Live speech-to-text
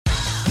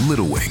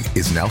Little Wing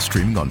is now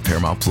streaming on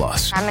Paramount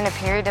Plus. I'm in a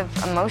period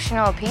of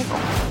emotional upheaval.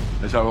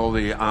 Is that all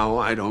the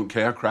I don't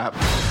care crap?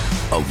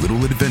 A little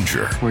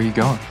adventure. Where are you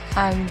going?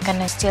 I'm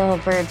gonna steal a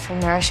bird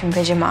from the Russian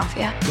pigeon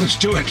mafia. Let's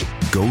do it.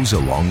 Goes a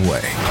long way.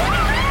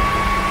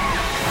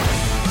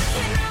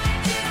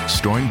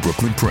 Starring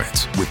Brooklyn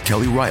Prince with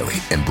Kelly Riley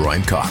and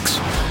Brian Cox.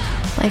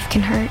 Life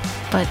can hurt,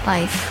 but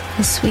life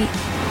is sweet.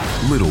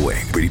 Little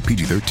Wing, rated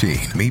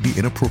PG-13, may be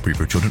inappropriate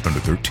for children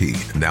under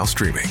 13. Now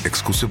streaming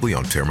exclusively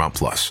on Paramount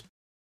Plus.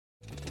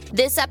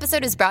 This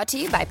episode is brought to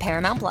you by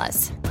Paramount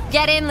Plus.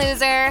 Get in,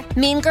 loser!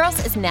 Mean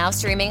Girls is now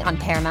streaming on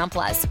Paramount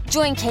Plus.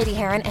 Join Katie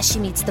Heron as she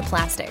meets the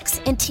plastics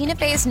in Tina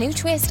Fey's new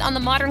twist on the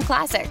modern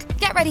classic.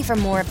 Get ready for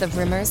more of the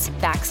rumors,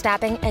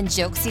 backstabbing, and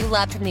jokes you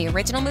loved from the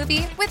original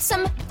movie with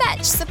some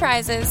fetch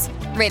surprises.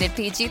 Rated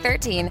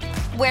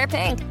PG-13. Wear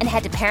pink and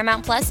head to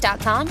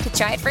ParamountPlus.com to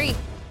try it free.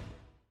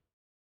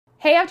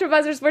 Hey,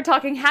 AfterBuzzers, we're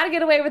talking How to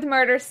Get Away with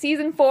Murder,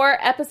 Season 4,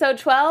 Episode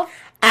 12.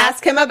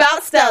 Ask him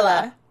about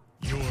Stella.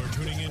 You're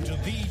tuning into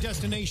the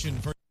destination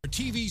for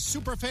TV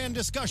superfan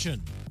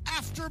discussion,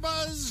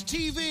 AfterBuzz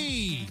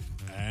TV.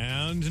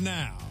 And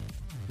now,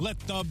 let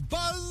the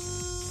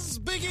buzz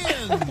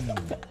begin.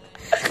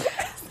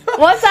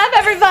 What's up,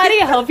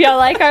 everybody? I hope y'all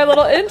like our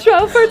little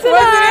intro for tonight.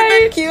 Wasn't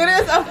it the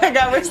cutest? Oh my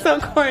god, we're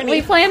so corny.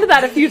 We planned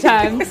that a few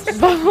times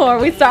before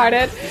we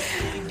started.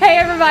 Hey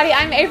everybody,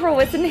 I'm April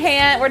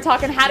Wissenhant. We're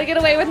talking How to Get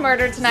Away with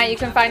Murder tonight. You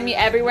can find me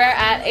everywhere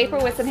at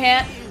April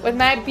Wissenhant with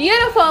my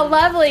beautiful,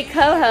 lovely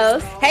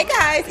co-host. Hey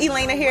guys,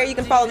 Elena here. You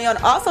can follow me on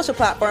all social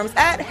platforms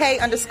at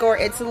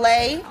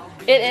hey_it's_lay.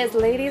 It is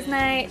ladies'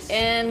 night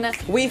in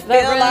We the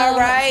feel room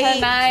alright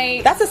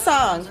tonight. That's a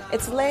song.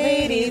 It's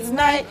ladies'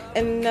 night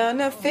and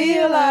none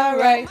feel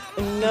alright.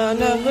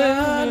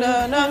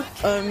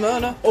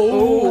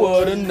 Oh,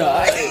 what a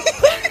night.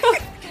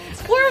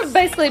 We're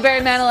basically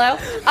Barry Manilow.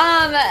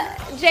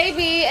 JB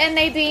and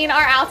Nadine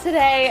are out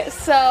today,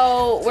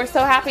 so we're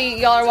so happy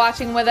y'all are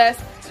watching with us.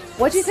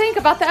 What'd you think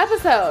about the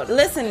episode?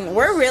 Listen,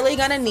 we're really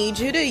going to need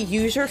you to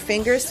use your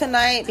fingers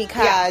tonight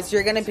because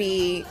you're going to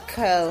be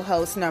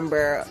co-host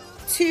number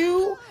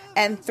 2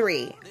 and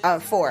 3.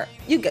 4.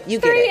 You get 3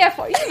 it. And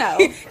 4, you know.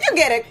 You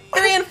get it.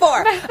 3 and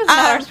 4. That's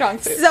not our strong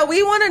suit. So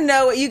we want to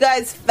know what you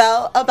guys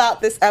felt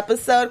about this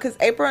episode because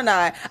April and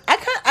I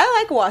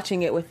like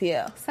watching it with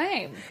you.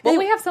 Same. Well,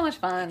 we have so much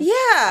fun. Yeah.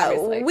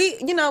 Obviously. We,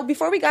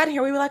 before we got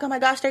here, we were like, oh my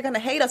gosh, they're going to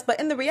hate us. But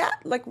in the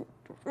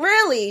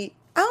really,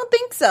 I don't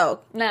think so.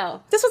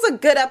 No. This was a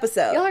good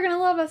episode. Y'all are going to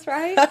love us,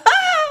 right?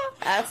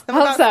 Ask them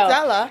about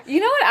Stella. You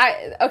know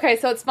what? Okay,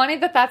 so it's funny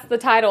that that's the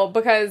title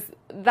because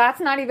that's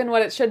not even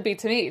what it should be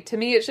to me. To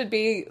me, it should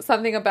be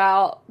something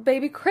about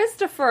baby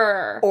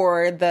Christopher.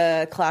 Or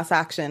the class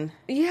action.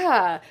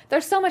 Yeah.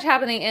 There's so much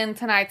happening in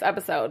tonight's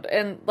episode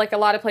and like a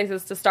lot of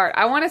places to start.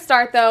 I want to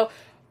start though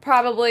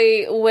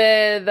probably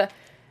with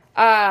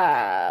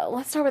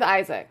let's start with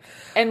Isaac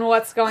and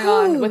what's going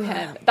on with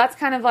him. That's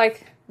kind of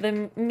like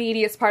the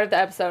meatiest part of the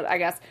episode, I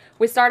guess.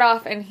 We start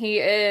off and he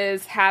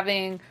is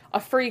having a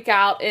freak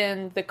out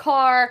in the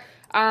car.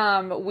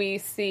 We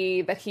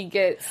see that he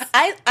gets...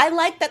 I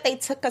like that they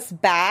took us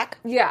back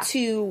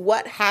to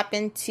what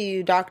happened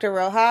to Dr.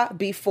 Roja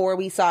before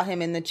we saw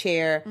him in the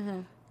chair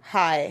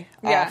high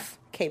off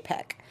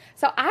K-Peck.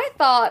 So I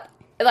thought,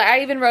 like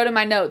I even wrote in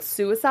my notes,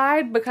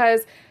 suicide,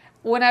 because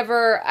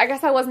whenever, I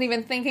guess I wasn't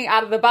even thinking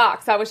out of the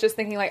box. I was just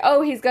thinking like,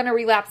 oh, he's going to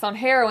relapse on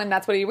heroin.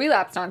 That's what he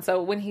relapsed on.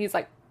 So when he's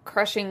like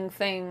crushing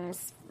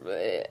things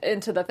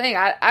into the thing,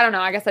 I don't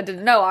know. I guess I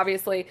didn't know,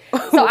 obviously.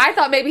 So I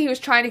thought maybe he was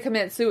trying to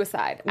commit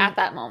suicide at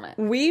that moment.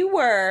 We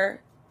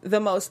were the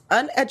most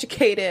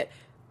uneducated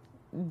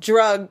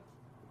drug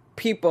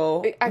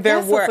people I there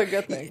guess were. That's a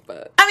good thing,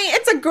 but I mean,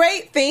 it's a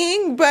great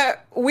thing,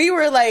 but we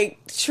were like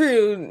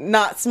true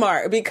not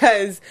smart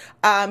because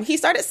he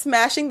started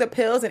smashing the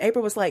pills, and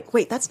April was like,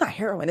 "Wait, that's not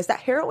heroin. Is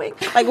that heroin?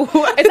 Like,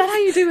 what? Is that how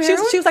you do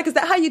heroin?" She was like, "Is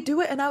that how you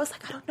do it?" And I was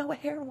like, "I don't know what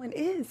heroin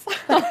is."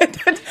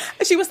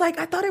 She was like,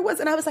 "I thought it was,"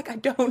 and I was like, "I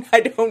don't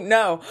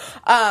know."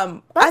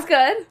 That's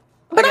good.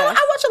 But I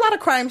watch a lot of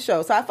crime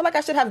shows, so I feel like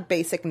I should have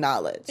basic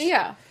knowledge.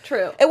 Yeah,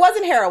 true. It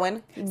wasn't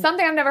heroin.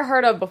 Something I've never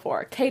heard of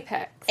before.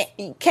 K-Pex.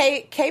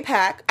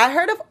 K-Pack. I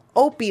heard of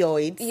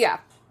opioids. Yeah.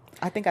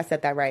 I think I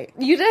said that right.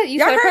 You did. You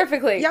said it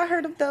perfectly. Y'all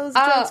heard of those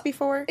drugs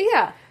before?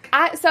 Yeah.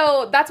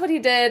 So that's what he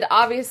did.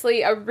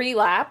 Obviously, a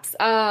relapse.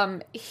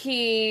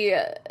 He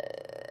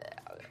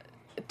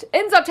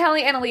ends up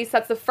telling Annalise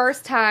that's the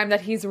first time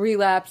that he's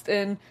relapsed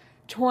in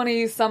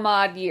 20 some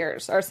odd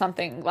years or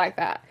something like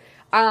that.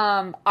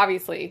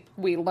 Obviously,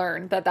 we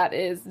learned that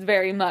is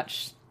very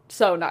much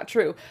so not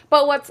true.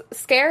 But what's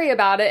scary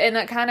about it, and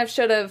it kind of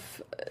should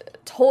have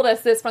told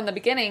us this from the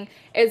beginning,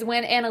 is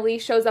when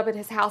Annalise shows up at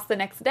his house the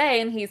next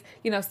day and he's,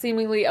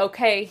 seemingly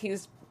okay.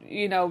 He's,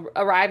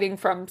 arriving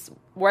from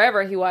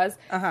wherever he was.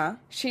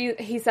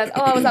 He says,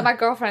 "Oh, I was at my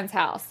girlfriend's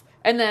house."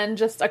 And then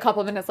just a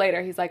couple minutes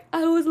later, he's like,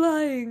 "I was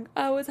lying.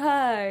 I was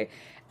high."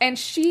 And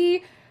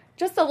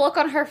just the look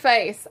on her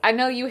face, I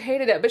know you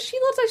hated it, but she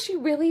looks like she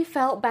really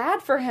felt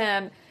bad for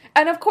him.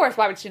 And of course,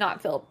 why would she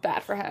not feel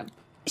bad for him?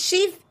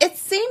 it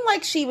seemed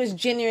like she was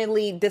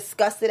genuinely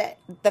disgusted at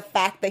the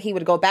fact that he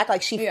would go back.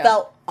 Like, she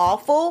felt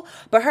awful,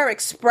 but her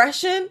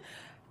expression,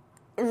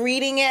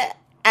 reading it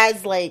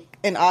as, like,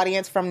 an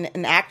audience from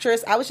an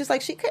actress, I was just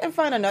like, she couldn't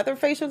find another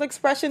facial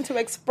expression to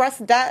express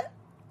that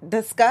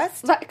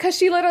disgust. Because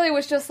she literally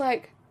was just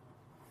like...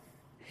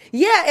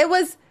 Yeah, it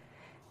was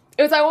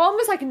like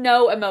almost like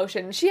no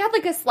emotion. She had,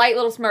 like, a slight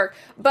little smirk,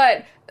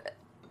 but...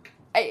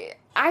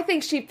 I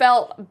think she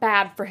felt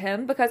bad for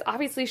him because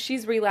obviously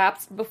she's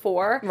relapsed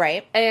before.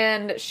 Right.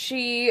 And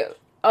she,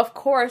 of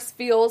course,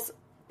 feels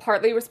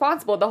partly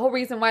responsible. The whole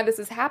reason why this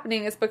is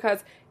happening is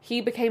because he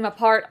became a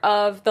part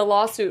of the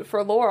lawsuit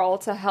for Laurel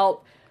to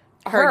help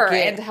her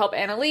and to help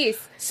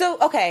Annalise. So,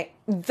 okay,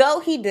 though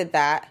he did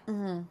that,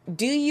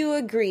 do you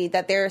agree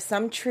that there is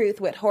some truth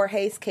with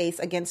Jorge's case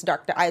against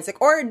Dr. Isaac?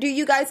 Or do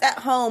you guys at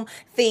home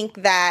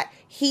think that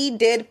he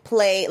did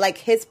play, like,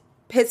 his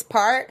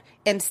part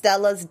in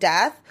Stella's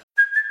death?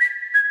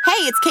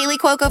 Hey, it's Kaylee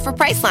Cuoco for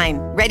Priceline.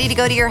 Ready to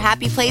go to your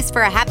happy place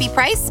for a happy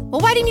price? Well,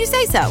 why didn't you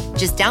say so?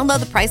 Just download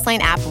the Priceline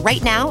app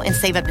right now and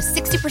save up to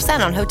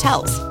 60% on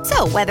hotels.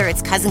 So whether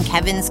it's Cousin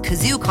Kevin's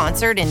Kazoo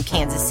Concert in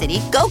Kansas City,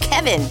 go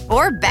Kevin,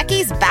 or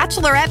Becky's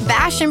Bachelorette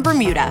Bash in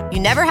Bermuda, you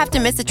never have to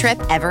miss a trip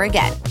ever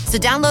again. So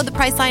download the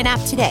Priceline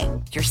app today.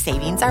 Your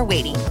savings are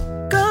waiting.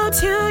 Go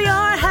to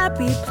your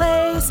happy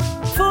place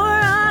for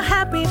a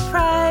happy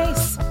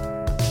price.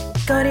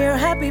 Go to your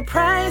happy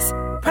price,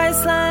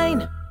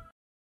 Priceline.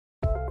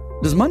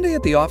 Does Monday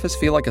at the office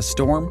feel like a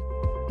storm?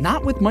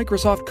 Not with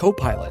Microsoft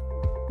Copilot.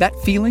 That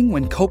feeling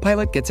when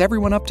Copilot gets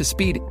everyone up to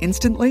speed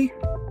instantly?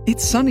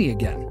 It's sunny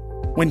again.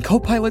 When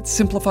Copilot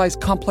simplifies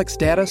complex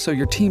data so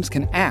your teams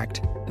can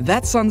act,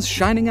 that sun's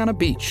shining on a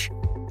beach.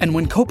 And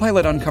when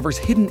Copilot uncovers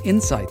hidden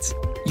insights,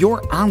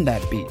 you're on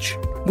that beach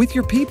with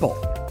your people,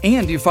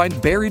 and you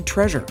find buried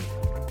treasure.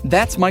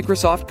 That's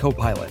Microsoft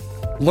Copilot.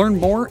 Learn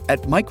more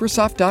at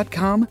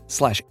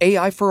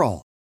Microsoft.com/AI for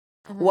all.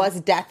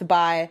 Was death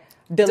by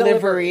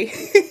delivery.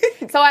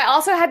 So I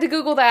also had to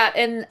Google that,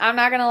 and I'm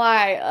not gonna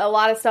lie, a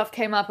lot of stuff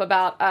came up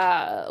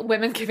about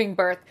women giving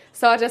birth,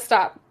 so I just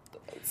stopped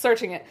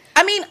searching it.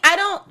 I mean,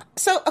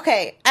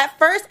 okay, at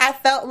first I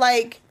felt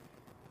like,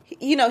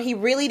 you know, he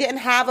really didn't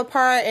have a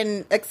part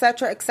and et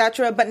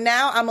cetera, but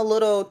now I'm a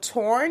little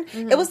torn.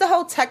 It was the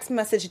whole text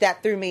message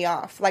that threw me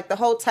off. Like, the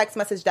whole text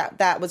message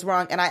that was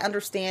wrong, and I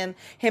understand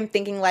him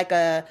thinking like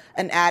an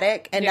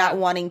addict and not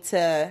wanting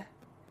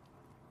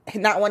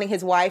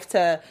his wife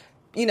to,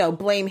 you know,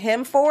 blame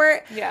him for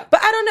it. Yeah.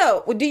 But I don't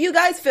know. Do you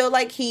guys feel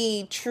like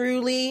he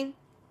truly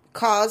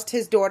caused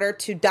his daughter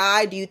to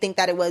die? Do you think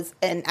that it was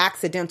an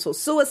accidental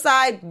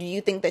suicide? Do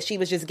you think that she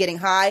was just getting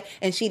high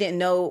and she didn't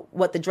know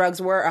what the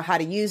drugs were or how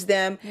to use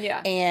them?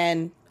 Yeah.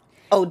 And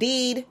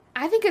OD'd?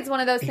 I think it's one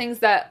of those things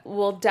that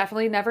we'll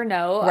definitely never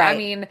know. Right. I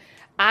mean,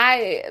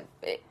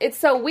 it's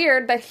so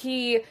weird that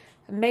he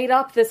made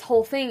up this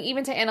whole thing,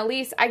 even to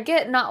Annalise. I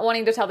get not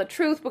wanting to tell the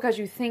truth because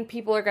you think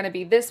people are going to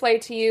be this way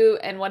to you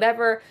and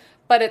whatever.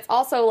 But it's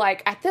also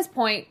like, at this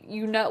point,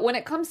 you know, when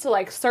it comes to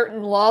like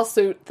certain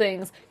lawsuit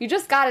things, you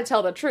just got to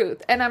tell the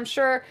truth. And I'm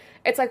sure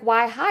it's like,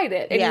 why hide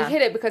it? And he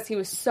hid it because he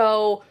was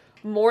so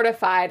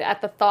mortified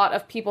at the thought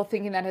of people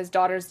thinking that his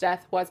daughter's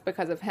death was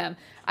because of him.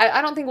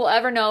 I don't think we'll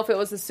ever know if it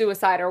was a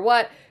suicide or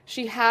what.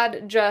 She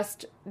had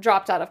just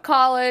dropped out of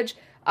college.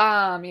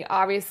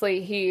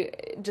 Obviously, he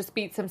just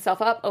beats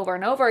himself up over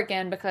and over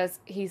again because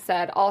he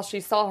said all she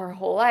saw her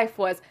whole life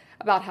was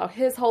about how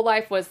his whole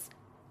life was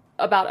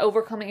about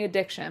overcoming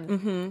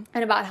addiction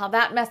and about how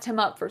that messed him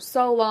up for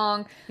so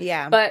long.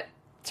 Yeah. But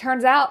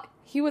turns out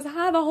he was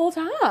high the whole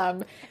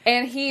time.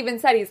 And he even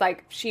said, he's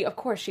like, of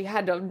course, she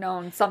had to have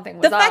known something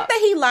was up. The fact that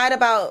he lied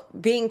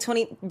about being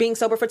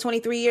sober for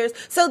 23 years.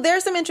 So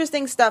there's some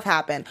interesting stuff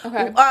happened.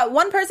 Okay.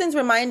 One person's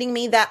reminding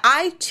me that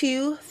I,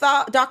 too,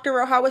 thought Dr.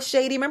 Roja was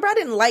shady. Remember, I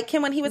didn't like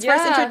him when he was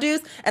first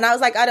introduced. And I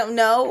was like, I don't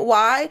know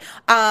why.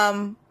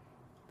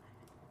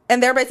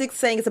 And they're basically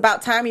saying it's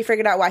about time you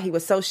figured out why he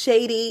was so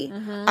shady.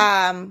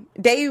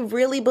 They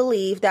really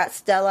believe that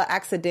Stella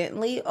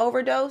accidentally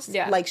overdosed.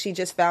 Yeah. Like, she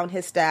just found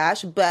his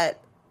stash, but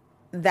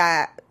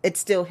that it's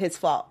still his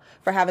fault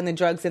for having the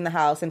drugs in the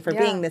house and for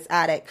being this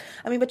addict.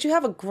 I mean, but you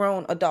have a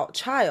grown adult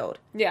child.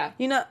 Yeah.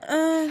 You know?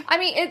 I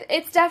mean,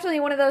 it's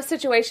definitely one of those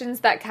situations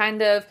that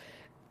kind of,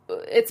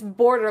 it's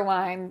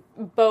borderline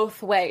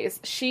both ways.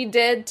 She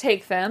did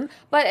take them,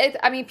 but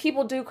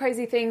people do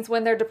crazy things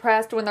when they're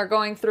depressed, when they're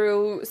going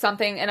through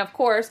something, and of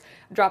course,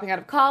 dropping out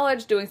of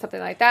college, doing something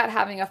like that,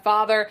 having a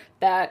father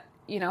that,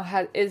 you know,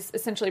 is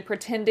essentially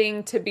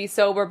pretending to be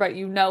sober, but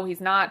you know he's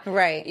not.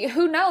 Right.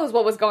 Who knows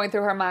what was going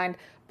through her mind,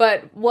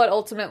 but what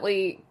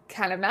ultimately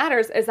kind of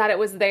matters is that it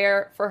was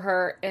there for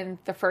her in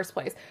the first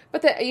place.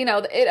 But,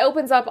 it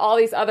opens up all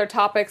these other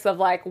topics of,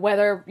 like,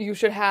 whether you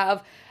should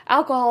have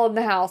alcohol in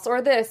the house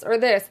or this,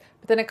 but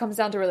then it comes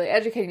down to really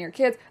educating your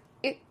kids.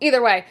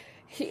 Either way,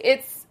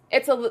 it's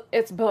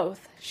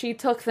both. She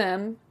took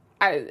them.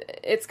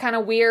 It's kind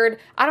of weird.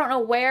 I don't know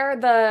where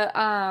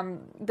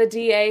the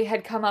DA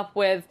had come up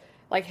with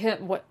like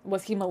him, what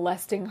was he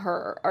molesting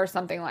her or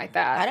something like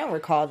that? I don't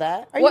recall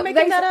that. Are you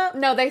making that up?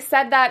 No, they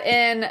said that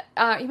in,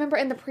 you remember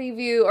in the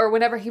preview or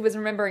whenever he was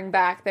remembering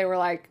back, they were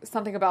like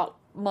something about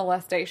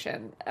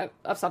molestation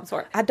of some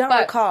sort. I don't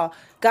recall.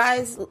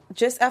 Guys,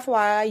 just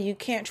FYI, you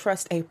can't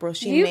trust April.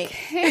 You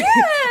can.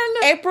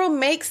 April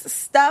makes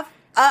stuff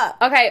up.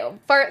 Okay,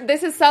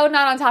 this is so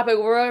not on topic.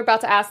 We're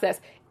about to ask this.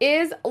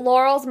 Is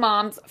Laurel's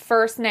mom's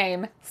first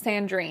name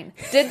Sandrine?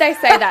 Did they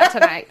say that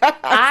tonight?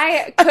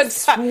 I could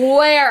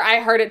swear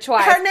I heard it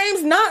twice. Her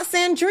name's not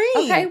Sandrine.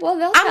 Okay, well,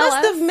 they'll tell us.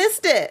 I must have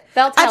missed it.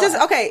 They'll tell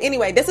us. Okay,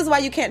 anyway, this is why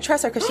you can't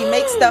trust her, because she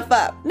makes stuff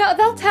up. No,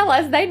 they'll tell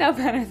us. They know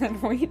better than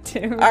we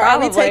do. Are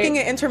we taking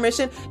an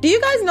intermission? Do you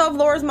guys know if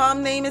Laura's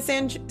mom's name is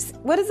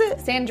what is it?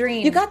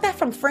 Sandrine. You got that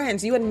from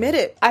Friends. You admit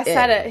it. I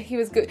said it. He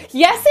was good.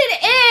 Yes,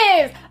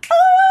 it is!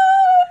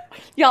 Oh!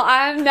 Y'all,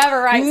 I'm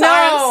never right. So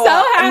I'm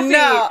so happy.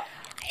 No.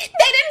 They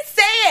didn't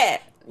say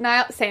it.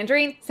 Now,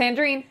 Sandrine.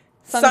 Sundrine.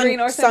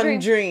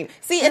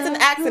 See, it's an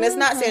accent. It's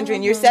not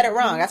Sandrine. You said it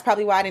wrong. That's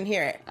probably why I didn't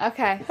hear it.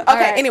 Okay.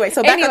 Right. Anyway,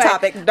 so back on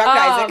topic. Dr.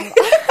 Isaac.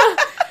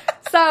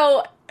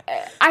 So,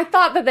 I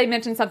thought that they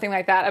mentioned something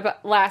like that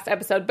about last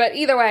episode. But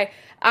either way,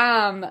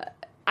 I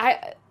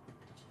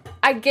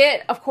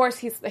get, of course,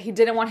 he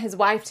didn't want his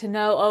wife to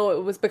know, oh,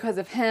 it was because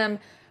of him,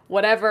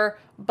 whatever.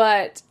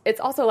 But it's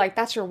also like,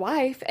 that's your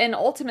wife, and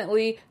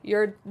ultimately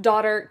your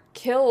daughter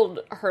killed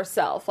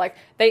herself. Like,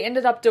 they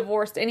ended up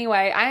divorced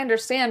anyway. I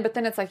understand, but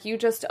then it's like you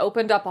just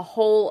opened up a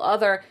whole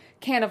other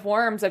can of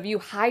worms of you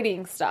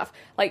hiding stuff.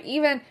 Like,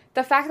 even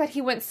the fact that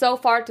he went so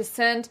far to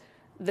send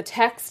the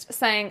text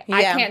saying,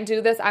 I can't do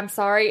this, I'm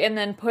sorry, and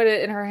then put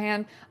it in her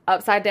hand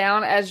upside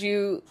down, as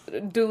you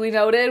duly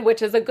noted,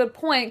 which is a good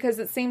point, because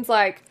it seems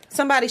like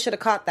somebody should have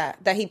caught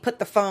that he put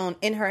the phone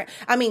in her.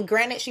 I mean,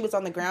 granted, she was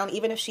on the ground.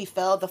 Even if she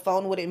fell, the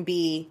phone wouldn't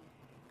be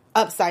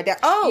upside down.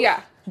 Oh,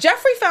 yeah.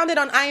 Jeffrey found it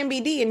on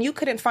IMDb, and you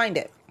couldn't find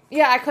it.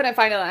 Yeah, I couldn't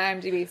find it on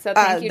IMDb, so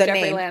thank you,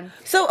 Jeffrey Lynn.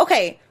 So,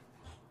 okay,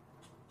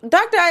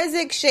 Dr.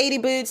 Isaac, Shady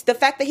Boots, the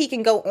fact that he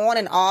can go on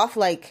and off,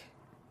 like,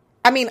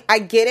 I mean, I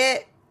get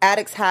it.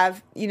 Addicts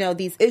have,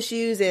 these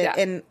issues,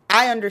 and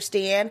I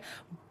understand.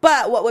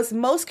 But what was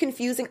most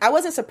confusing, I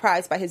wasn't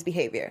surprised by his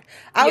behavior.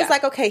 I was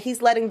like, okay, he's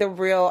letting the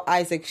real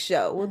Isaac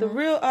show. Well, the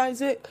real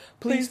Isaac,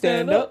 please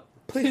stand up.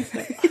 Please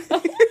stand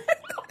up.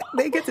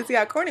 They get to see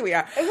how corny we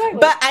are. Exactly.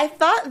 But I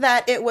thought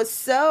that it was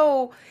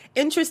so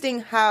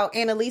interesting how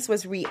Annalise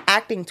was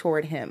reacting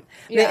toward him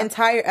the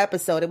entire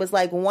episode. It was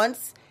like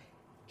once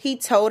he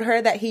told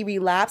her that he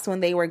relapsed when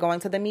they were going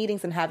to the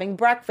meetings and having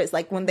breakfast.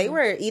 Like, when they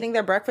were eating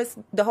their breakfast,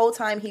 the whole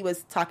time he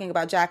was talking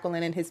about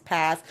Jacqueline and his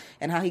past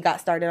and how he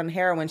got started on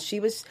heroin.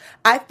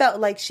 I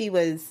felt like she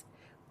was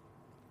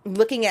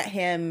looking at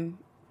him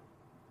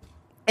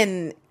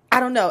in, I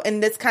don't know, in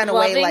this kind of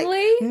way. Like,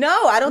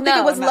 no, I don't think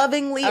it was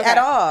lovingly at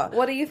all.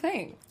 What do you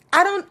think?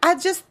 I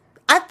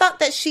thought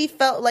that she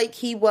felt like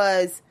he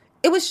was...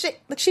 I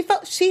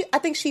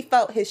think she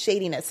felt his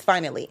shadiness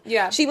finally.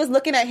 Yeah. She was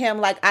looking at him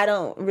like, I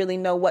don't really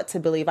know what to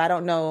believe. I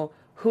don't know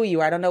who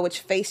you are. I don't know which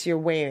face you're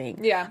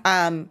wearing. Yeah.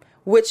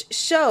 Which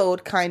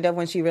showed kind of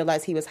when she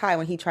realized he was high,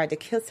 when he tried to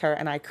kiss her,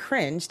 and I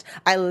cringed.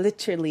 I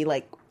literally,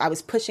 I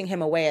was pushing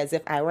him away as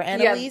if I were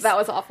Annalise. Yeah, that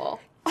was awful.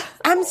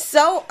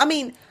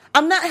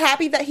 I'm not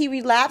happy that he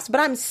relapsed,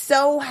 but I'm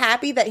so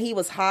happy that he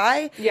was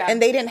high. Yeah.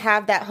 And they didn't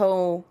have that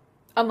whole...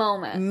 a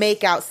moment.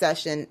 Makeout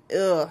session.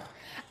 Ugh.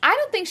 I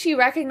don't think she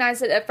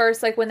recognized it at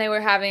first, like when they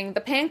were having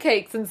the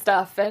pancakes and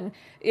stuff, and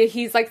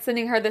he's like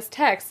sending her this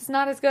text, it's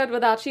not as good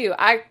without you.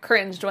 I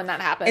cringed when that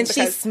happened. And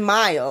she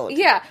smiled.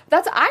 Yeah,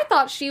 I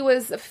thought she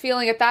was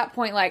feeling at that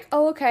point like,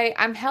 oh, okay,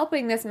 I'm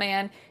helping this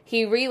man.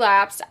 He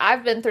relapsed.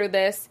 I've been through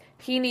this.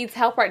 He needs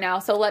help right now,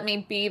 so let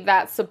me be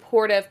that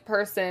supportive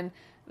person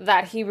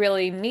that he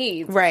really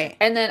needs. Right.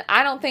 And then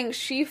I don't think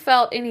she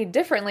felt any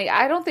differently.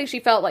 I don't think she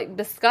felt like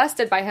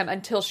disgusted by him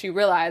until she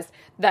realized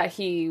that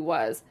he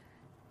was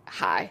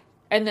high.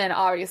 And then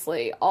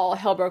obviously all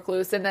hell broke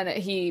loose, and then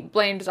he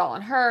blamed it all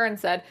on her and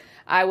said,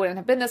 I wouldn't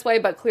have been this way,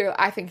 but clearly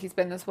I think he's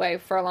been this way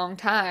for a long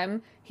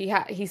time.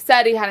 He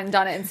said he hadn't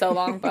done it in so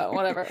long, but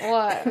whatever.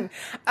 What?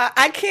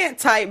 I can't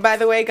type, by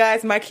the way,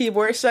 guys. My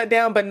keyboard shut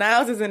down, but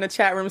Niles is in the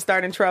chat room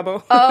starting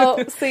trouble.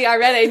 Oh, see, I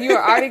read it, and you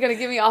were already going to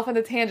get me off on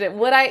the tangent.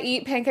 Would I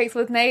eat pancakes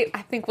with Nate?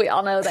 I think we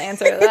all know the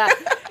answer to that.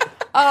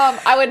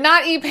 I would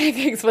not eat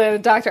pancakes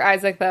with Dr.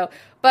 Isaac, though.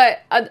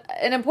 But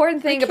an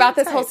important thing about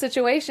this whole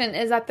situation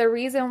is that the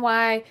reason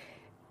why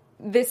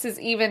this is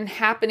even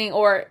happening,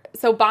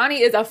 so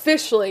Bonnie is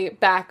officially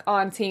back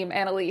on Team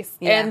Annalise,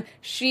 and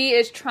she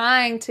is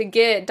trying to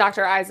get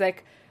Dr.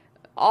 Isaac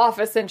off,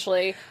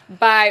 essentially,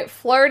 by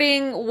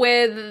flirting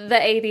with the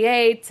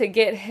ADA to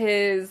get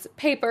his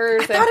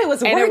papers. I thought it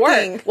was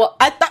working. Well,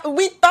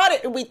 we thought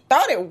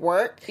it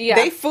worked. Yeah.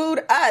 They fooled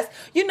us.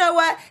 You know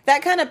what?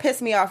 That kind of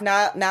pissed me off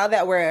now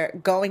that we're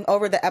going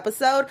over the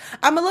episode.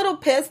 I'm a little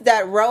pissed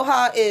that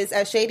Roja is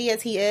as shady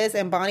as he is,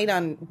 and Bonnie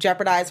done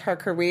jeopardized her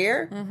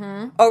career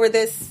over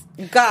this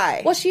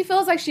guy. Well, she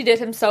feels like she did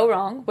him so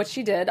wrong, which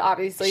she did,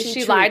 obviously.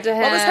 She lied to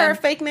him. What was her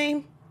fake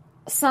name?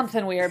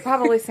 Something weird.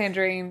 Probably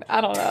Sandrine.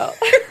 I don't know.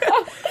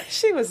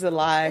 She was a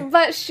lie.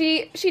 But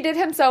she did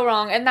him so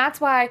wrong. And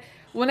that's why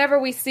whenever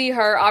we see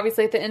her,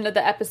 obviously at the end of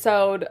the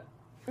episode,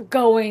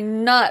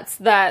 going nuts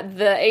that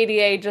the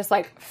ADA just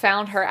like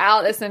found her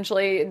out,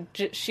 essentially,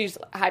 she's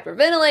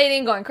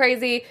hyperventilating, going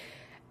crazy.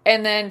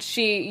 And then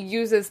she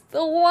uses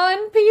the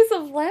one piece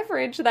of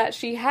leverage that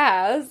she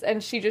has,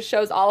 and she just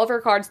shows all of her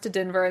cards to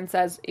Denver and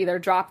says, either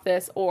drop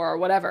this or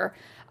whatever.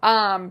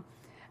 I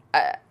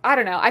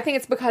don't know. I think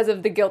it's because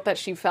of the guilt that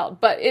she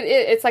felt. But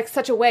it's like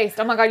such a waste.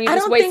 Oh my God, you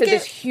just wasted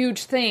this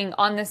huge thing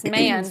on this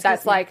man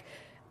that's like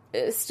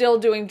still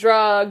doing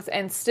drugs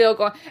and still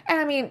going. And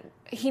I mean,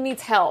 he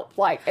needs help.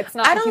 Like, it's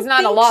not, he's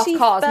not a lost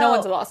cause. No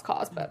one's a lost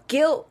cause. But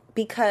guilt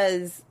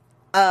because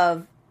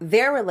of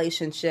their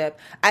relationship.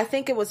 I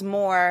think it was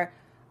more,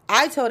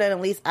 I told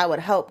Annalise I would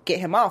help get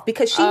him off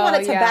because she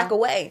wanted to back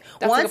away.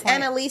 Once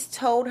Annalise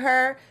told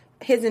her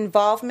his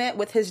involvement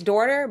with his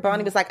daughter,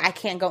 Bonnie was like, I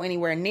can't go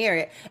anywhere near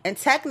it. And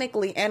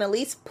technically,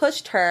 Annalise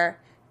pushed her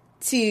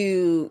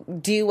to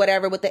do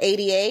whatever with the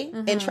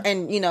ADA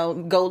and you know,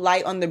 go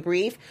light on the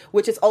brief,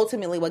 which is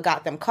ultimately what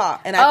got them caught.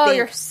 And I think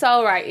you're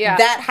so right. Yeah,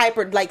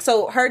 that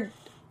so her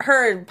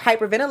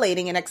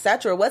hyperventilating and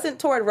etc. wasn't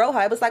toward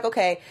Roja. It was like,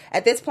 okay,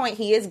 at this point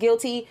he is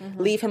guilty.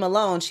 Leave him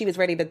alone. She was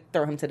ready to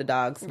throw him to the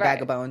dogs,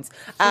 bag of bones.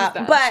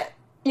 But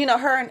you know,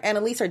 her and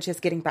Annalise are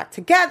just getting back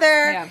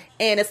together,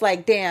 and it's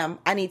like, damn,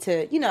 I need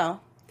to, you know.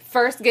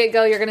 First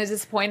get-go, you're going to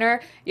disappoint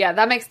her. Yeah,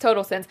 that makes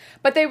total sense.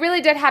 But they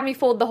really did have me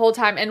fooled the whole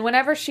time. And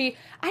whenever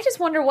I just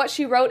wonder what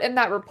she wrote in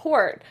that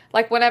report.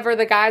 Like, whenever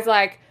the guy's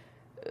like,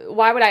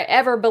 why would I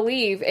ever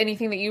believe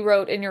anything that you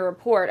wrote in your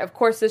report? Of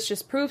course, this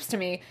just proves to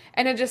me.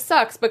 And it just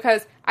sucks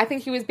because I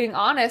think he was being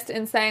honest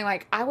in saying,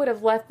 like, I would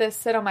have let this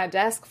sit on my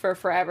desk for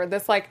forever.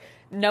 This, like,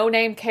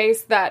 no-name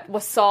case that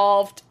was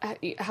solved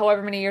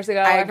however many years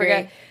ago. I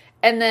forget.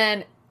 And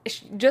then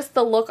just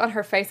the look on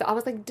her face, I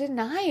was like,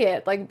 deny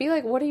it. Like, be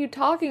like, what are you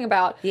talking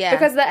about? Yeah.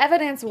 Because the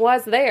evidence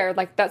was there,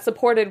 like, that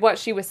supported what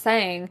she was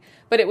saying.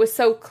 But it was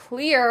so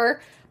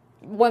clear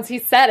once he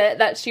said it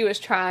that she was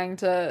trying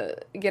to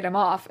get him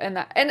off.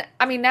 And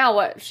I mean, now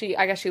what?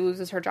 I guess she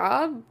loses her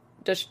job?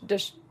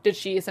 Did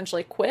she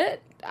essentially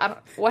quit?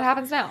 What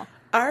happens now?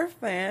 Our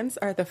fans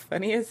are the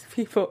funniest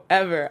people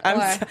ever.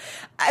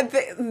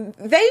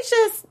 They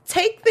just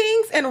take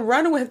things and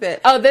run with it.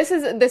 Oh, this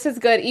is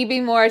good.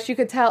 E.B. Morris, you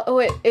could tell. Oh,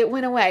 it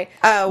went away.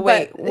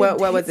 Wait, what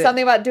was it?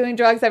 Something about doing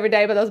drugs every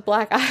day, but those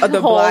black eye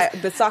holes.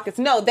 The sockets.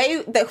 No,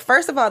 they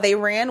first of all, they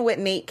ran with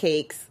Nate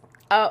Cakes.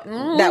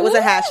 That was a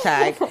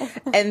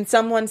hashtag. And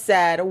someone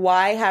said,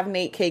 why have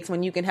Nate Cakes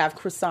when you can have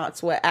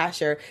croissants with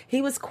Asher?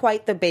 He was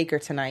quite the baker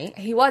tonight.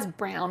 He was.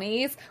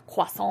 Brownies,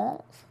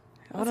 croissants.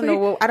 I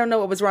don't know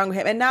what was wrong with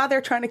him. And now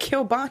they're trying to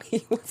kill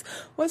Bonnie.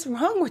 What's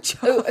wrong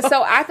with you?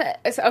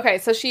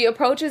 So she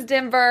approaches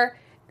Denver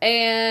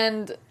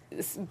and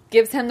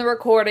gives him the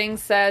recording,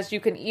 says you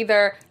can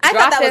either drop this case.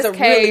 I thought that was a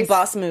really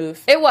boss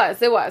move. It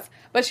was.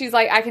 But she's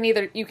like,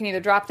 you can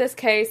either drop this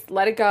case,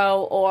 let it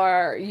go,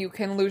 or you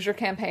can lose your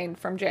campaign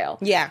from jail.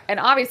 Yeah. And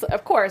obviously,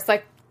 of course,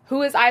 like,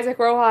 who is Isaac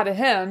Roja to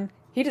him?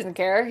 He doesn't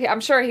care.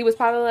 I'm sure he was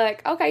probably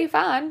like, okay,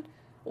 fine,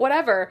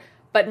 whatever.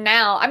 But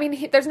now, I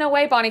mean, there's no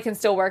way Bonnie can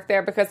still work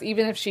there because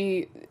even if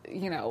she,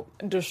 you know,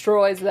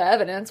 destroys the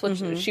evidence,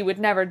 which she would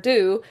never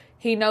do,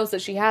 he knows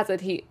that she has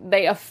it.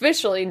 They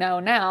officially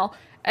know now.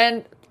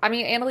 And, I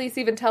mean, Annalise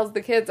even tells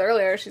the kids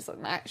earlier, she's like,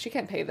 nah, she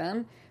can't pay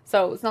them.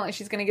 So it's not like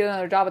she's going to get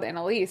another job with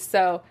Annalise.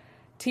 So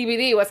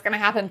TBD, what's going to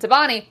happen to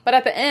Bonnie. But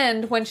at the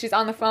end, when she's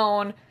on the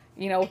phone,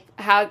 you know,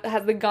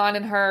 has the gun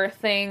in her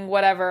thing,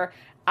 whatever,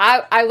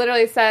 I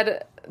literally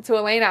said to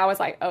Elena, I was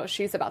like, oh,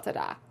 she's about to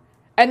die.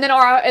 And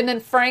then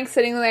Frank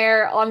sitting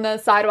there on the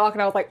sidewalk,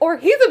 and I was like, or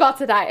he's about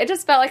to die. It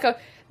just felt like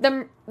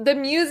the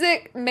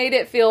music made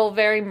it feel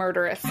very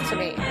murderous to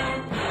me.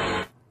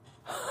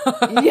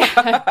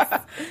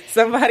 Yes.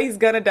 Somebody's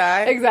gonna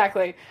die.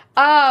 Exactly.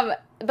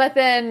 But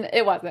then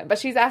it wasn't. But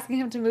she's asking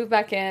him to move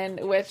back in,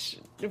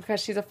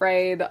 because she's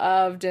afraid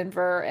of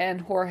Denver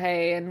and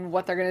Jorge and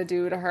what they're gonna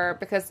do to her.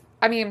 Because,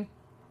 I mean,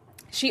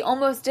 she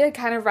almost did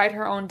kind of write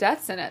her own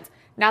death sentence.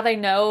 Now they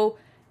know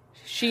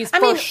she's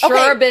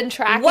been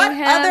tracking him. What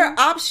other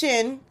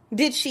option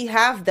did she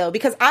have, though?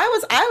 Because I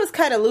was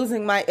kind of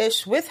losing my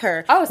ish with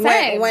her. Oh,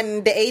 same.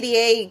 When the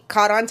ADA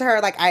caught on to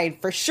her, like, I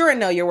for sure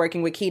know you're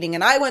working with Keating,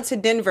 and I went to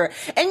Denver.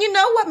 And you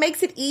know what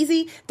makes it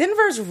easy?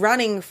 Denver's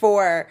running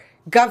for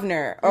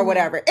governor or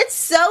whatever. It's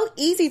so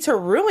easy to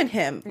ruin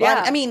him.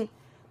 Yeah. I mean,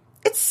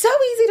 it's so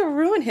easy to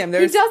ruin him.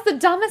 He does the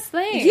dumbest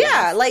thing.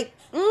 Yeah, like,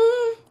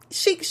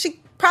 she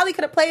probably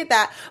could have played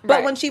that,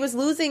 but when she was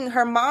losing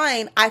her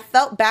mind, I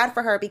felt bad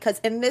for her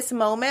because in this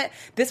moment,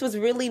 this was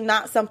really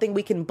not something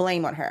we can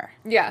blame on her.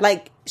 Yeah,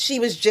 like she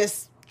was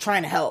just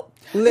trying to help.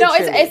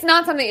 Literally. No, it's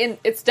not something.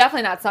 It's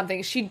definitely not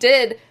something she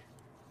did.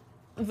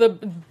 The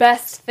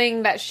best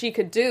thing that she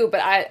could do,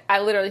 but I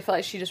literally feel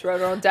like she just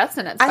wrote her own death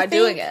sentence by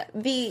doing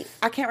it.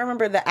 I can't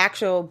remember the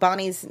actual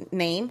Bonnie's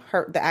name,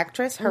 the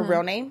actress, her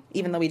real name,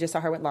 even though we just saw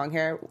her with long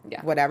hair.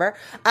 Yeah. Whatever.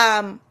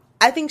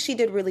 I think she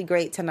did really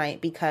great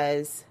tonight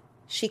because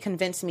she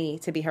convinced me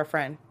to be her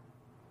friend.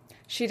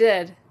 She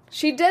did.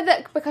 She did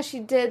that because she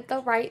did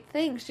the right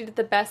thing. She did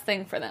the best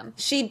thing for them.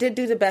 She did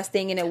do the best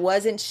thing, and it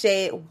wasn't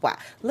shade. Wow.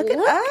 Look at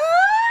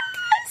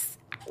us.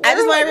 I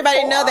just want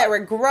everybody to know that we're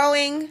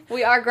growing.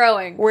 We are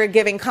growing. We're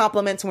giving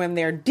compliments when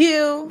they're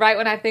due. Right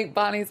when I think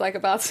Bonnie's like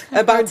about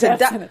to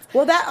die.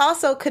 Well, that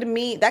also could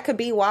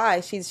be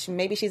why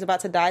maybe she's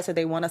about to die, so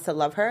they want us to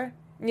love her.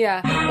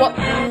 Yeah. Well,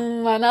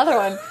 another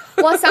one.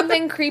 Well,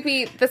 something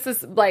creepy. This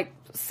is like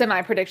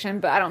semi-prediction,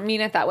 but I don't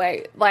mean it that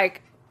way.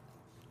 Like,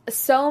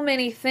 so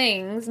many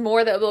things,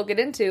 more that we'll get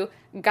into,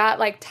 got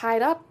like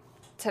tied up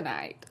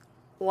tonight.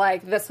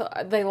 Like this,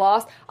 they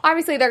lost.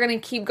 Obviously, they're going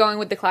to keep going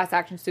with the class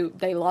action suit.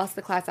 They lost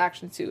the class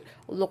action suit.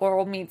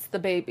 Laurel meets the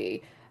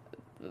baby.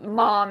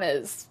 Mom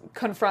is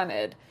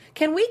confronted.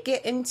 Can we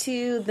get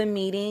into the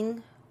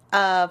meeting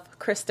of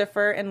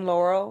Christopher and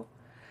Laurel?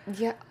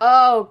 Yeah.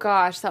 Oh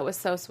gosh, that was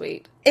so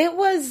sweet. It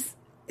was.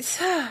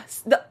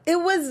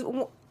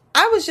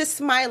 I was just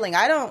smiling.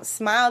 I don't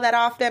smile that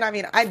often. I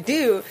mean, I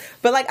do,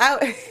 but like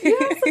you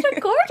have such a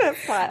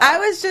gorgeous smile. I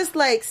was just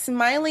like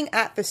smiling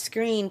at the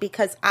screen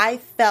because I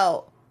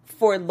felt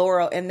for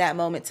Laurel in that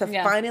moment to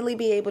finally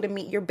be able to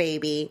meet your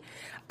baby.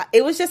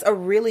 It was just a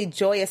really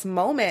joyous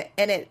moment,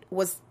 and it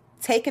was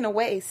taken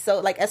away. So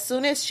like as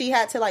soon as she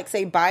had to like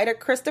say bye to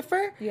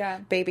Christopher,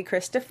 baby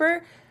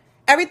Christopher,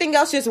 everything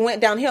else just went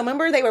downhill.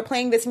 Remember, they were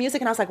playing this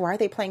music, and I was like, why are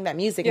they playing that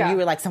music? And you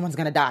were like, someone's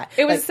going to die.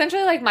 It was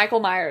essentially like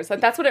Michael Myers. Like,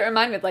 that's what it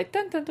reminded me of. Like,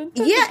 dun, dun, dun,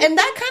 dun, yeah, and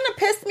that kind of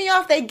pissed me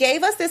off. They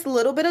gave us this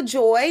little bit of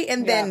joy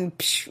and then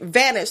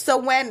vanished. So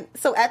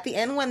at the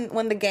end,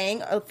 when the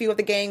gang, a few of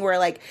the gang were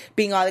like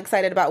being all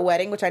excited about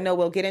wedding, which I know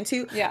we'll get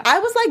into, I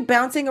was like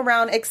bouncing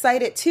around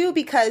excited too,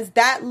 because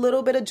that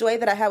little bit of joy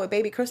that I had with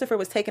baby Christopher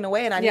was taken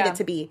away, and I needed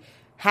to be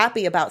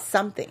happy about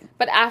something.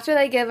 But after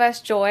they give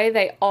us joy,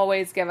 they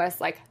always give us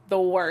like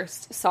the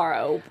worst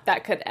sorrow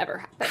that could ever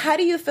happen. How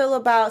do you feel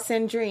about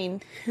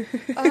Sandrine?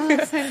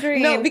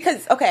 Sandrine. No,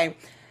 because okay,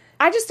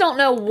 I just don't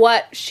know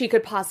what she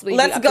could possibly.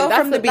 Let's go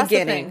from the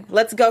beginning.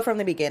 Let's go from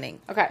the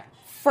beginning. Okay.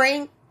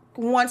 Frank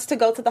wants to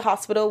go to the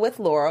hospital with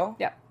Laurel.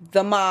 Yep.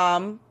 The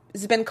mom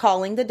has been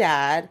calling the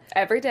dad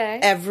every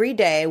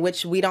day,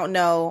 which we don't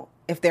know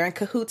if they're in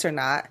cahoots or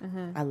not.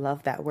 Mm-hmm. I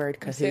love that word,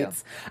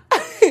 cahoots.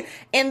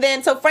 And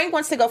then, so Frank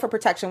wants to go for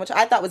protection, which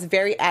I thought was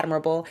very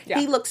admirable. Yeah.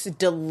 He looks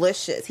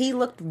delicious. He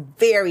looked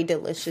very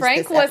delicious.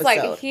 Frank was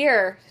like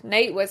here.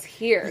 Nate was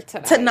here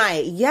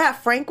tonight. Yeah,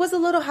 Frank was a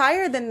little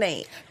higher than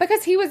Nate.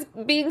 Because he was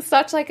being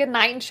such like a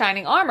knight in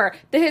shining armor.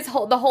 The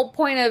whole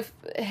point of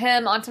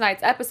him on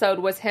tonight's episode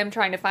was him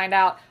trying to find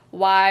out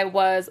why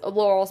was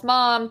Laurel's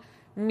mom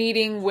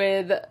meeting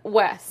with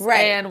Wes,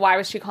 right? And why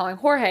was she calling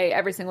Jorge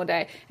every single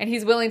day? And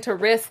he's willing to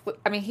risk.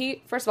 I mean,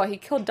 he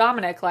killed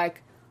Dominic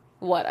like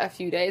a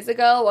few days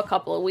ago, a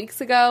couple of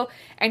weeks ago,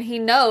 and he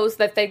knows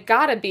that they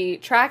gotta be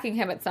tracking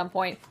him at some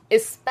point,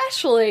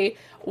 especially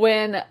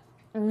when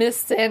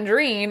Miss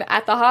Sandrine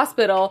at the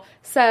hospital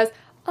says,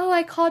 "Oh,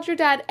 I called your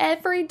dad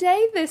every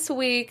day this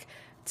week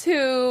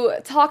to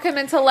talk him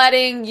into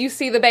letting you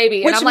see the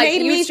baby." And I'm like,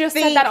 you just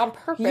said that on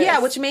purpose. Yeah,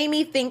 which made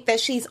me think that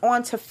she's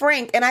on to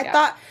Frank. And I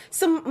thought,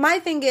 so my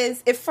thing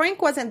is, if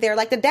Frank wasn't there,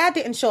 like the dad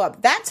didn't show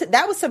up,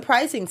 that was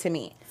surprising to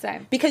me.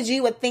 Same. Because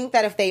you would think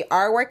that if they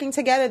are working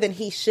together, then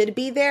he should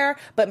be there.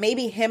 But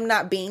maybe him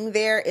not being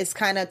there is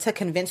kind of to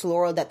convince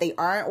Laurel that they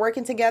aren't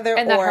working together.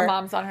 And that her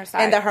mom's on her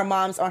side. And that her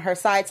mom's on her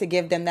side to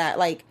give them that,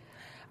 like,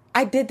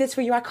 I did this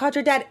for you. I called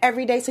your dad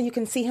every day so you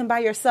can see him by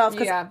yourself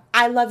because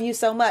I love you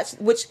so much,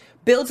 which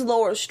builds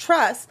Laurel's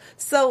trust.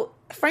 So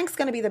Frank's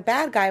going to be the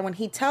bad guy when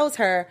he tells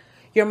her,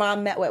 your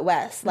mom met with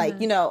Wes.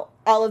 Like, you know,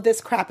 all of this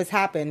crap has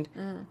happened.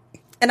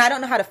 And I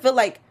don't know how to feel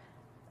like,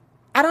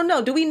 I don't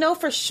know. Do we know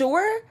for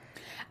sure?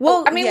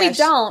 Well, I mean, we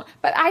don't,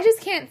 but I just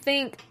can't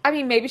think. I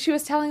mean, maybe she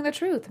was telling the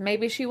truth.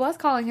 Maybe she was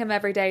calling him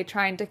every day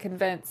trying to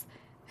convince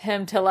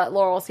him to let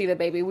Laurel see the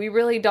baby. We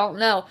really don't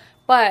know.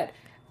 But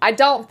I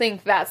don't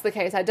think that's the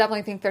case. I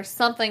definitely think there's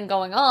something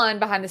going on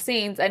behind the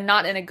scenes and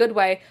not in a good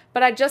way,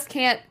 but I just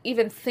can't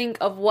even think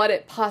of what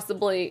it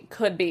possibly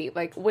could be.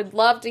 Like, would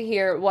love to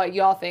hear what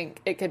y'all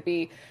think it could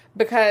be,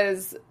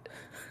 because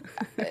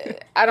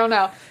I don't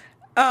know.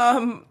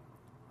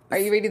 Are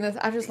you reading this?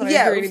 I'm just wondering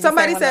if you're reading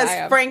somebody the same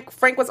says one that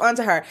Frank was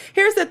onto her.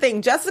 Here's the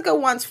thing. Jessica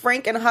wants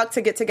Frank and Huck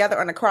to get together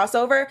on a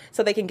crossover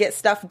so they can get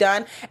stuff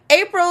done.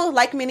 April,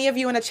 like many of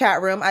you in the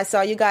chat room, I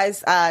saw you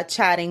guys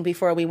chatting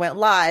before we went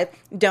live,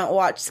 don't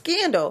watch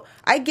Scandal.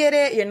 I get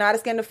it. You're not a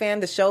Scandal fan.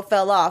 The show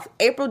fell off.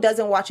 April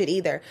doesn't watch it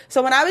either.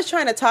 So when I was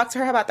trying to talk to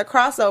her about the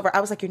crossover,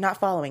 I was like, you're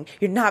not following.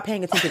 You're not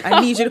paying attention. I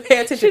need you to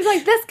pay attention. She's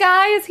like, this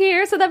guy is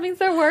here, so that means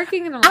they're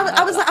working. And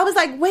I was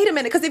like, wait a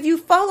minute. Because if you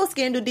follow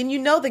Scandal, then you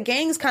know the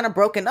gang's kind of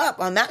broken up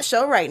on that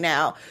show right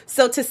now.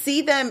 So to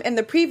see them in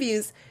the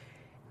previews,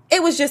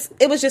 It was just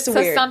weird.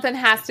 So something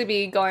has to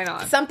be going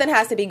on. Something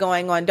has to be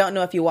going on. Don't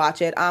know if you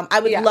watch it. I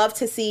would love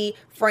to see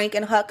Frank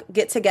and Huck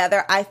get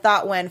together. I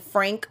thought when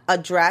Frank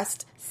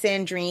addressed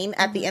Sandrine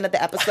at the end of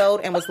the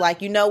episode and was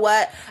like, you know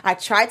what? I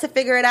tried to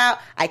figure it out.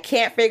 I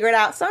can't figure it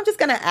out. So I'm just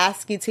going to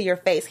ask you to your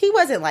face. He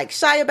wasn't like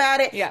shy about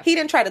it. Yeah. He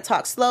didn't try to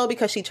talk slow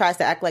because she tries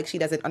to act like she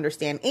doesn't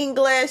understand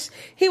English.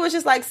 He was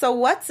just like, so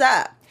what's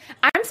up?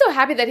 I'm so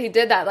happy that he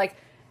did that. Like,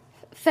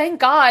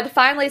 thank God,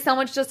 finally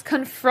someone's just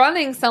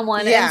confronting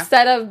someone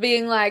instead of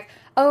being like,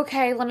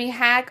 okay, let me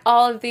hack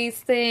all of these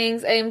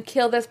things and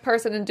kill this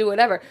person and do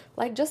whatever.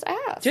 Like, just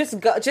ask. Just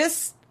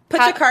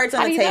put your cards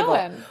on the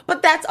table.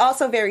 But that's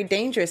also very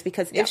dangerous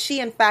because if she,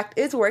 in fact,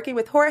 is working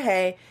with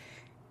Jorge,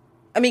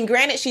 I mean,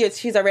 granted,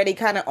 she's already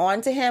kind of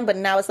on to him, but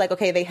now it's like,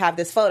 okay, they have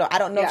this photo. I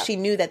don't know if she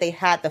knew that they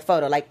had the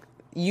photo. Like,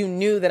 you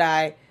knew that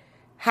I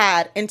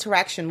had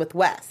interaction with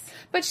Wes.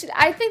 But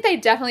I think they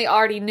definitely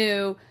already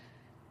knew,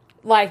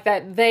 like,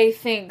 that they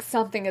think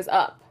something is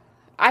up.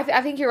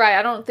 I think you're right.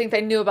 I don't think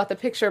they knew about the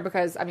picture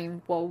because, I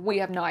mean, well, we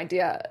have no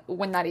idea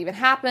when that even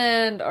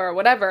happened or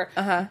whatever.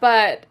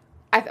 But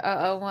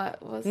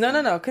what was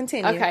No,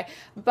 continue. Okay.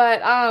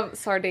 But,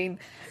 sardine.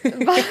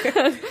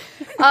 But,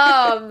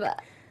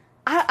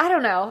 I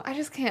don't know. I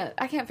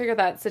can't figure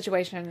that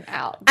situation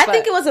out. I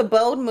think it was a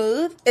bold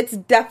move. It's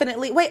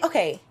definitely,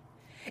 okay.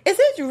 Is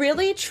it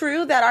really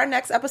true that our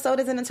next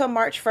episode isn't until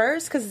March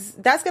 1st? Because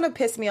that's going to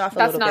piss me off a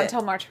little bit. That's not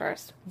until March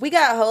 1st. We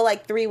got a whole,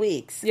 3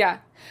 weeks. Yeah.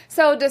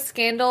 So does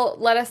Scandal,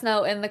 let us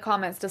know in the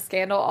comments, does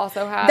Scandal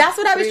also have That's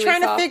what I was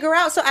trying to figure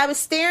out. So I was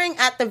staring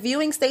at the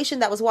viewing station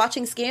that was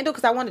watching Scandal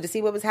because I wanted to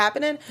see what was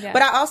happening. Yeah.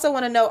 But I also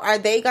want to know, are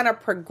they going to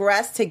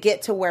progress to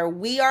get to where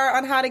we are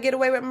on How to Get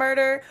Away with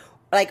Murder?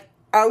 Like,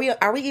 are we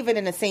even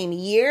in the same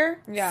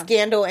year? Yeah.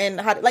 Scandal and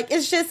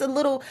it's just a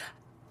little...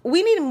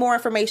 We need more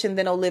information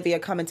than Olivia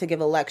coming to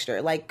give a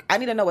lecture. Like, I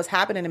need to know what's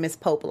happening in Miss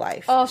Pope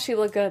life. Oh, she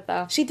looked good,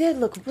 though. She did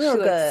look real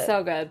good.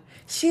 So good.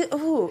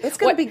 It's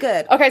going to be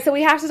good. Okay, so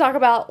we have to talk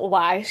about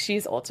why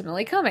she's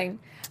ultimately coming.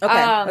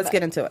 Okay, let's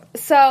get into it.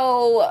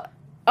 So,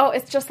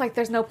 it's just like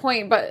there's no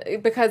point,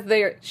 but because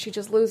she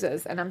just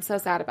loses, and I'm so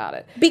sad about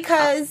it.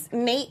 Because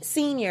Nate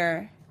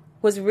Sr.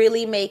 was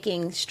really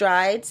making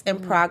strides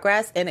and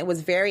progress, and it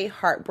was very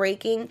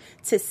heartbreaking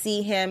to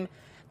see him...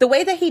 The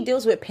way that he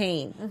deals with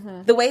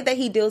pain, the way that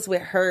he deals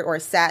with hurt or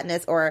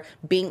sadness or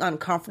being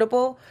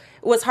uncomfortable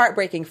was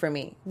heartbreaking for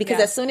me. Because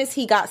as soon as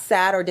he got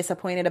sad or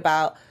disappointed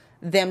about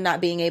them not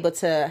being able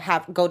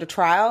to go to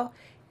trial,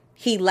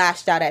 he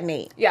lashed out at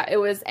Nate. Yeah, it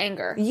was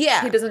anger.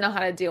 Yeah. He doesn't know how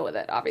to deal with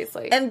it,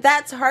 obviously. And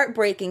that's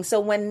heartbreaking. So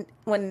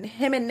when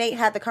him and Nate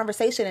had the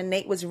conversation and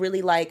Nate was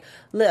really like,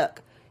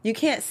 look, you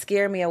can't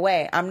scare me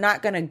away. I'm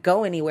not going to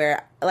go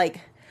anywhere.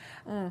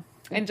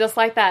 And just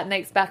like that,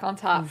 Nate's back on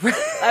top.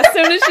 As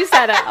soon as she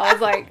said it, I was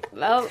like,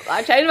 no,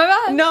 I changed my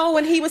mind. No,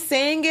 when he was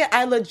saying it,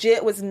 I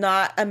legit was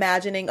not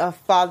imagining a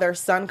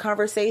father-son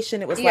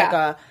conversation. It was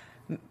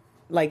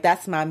like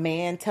that's my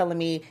man telling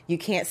me you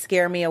can't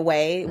scare me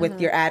away with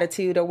your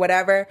attitude or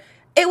whatever.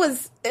 It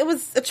was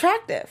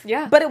attractive.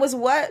 Yeah. But it was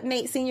what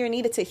Nate Sr.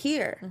 needed to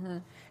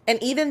hear.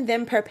 And even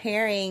them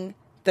preparing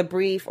the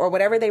brief or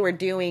whatever they were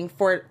doing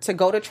to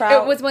go to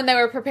trial. It was when they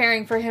were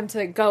preparing for him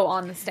to go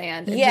on the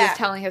stand and he was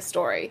telling his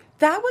story.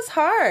 That was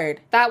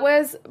hard. That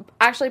was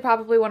actually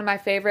probably one of my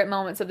favorite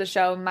moments of the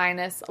show,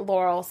 minus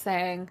Laurel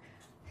saying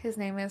his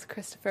name is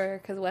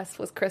Christopher because Wes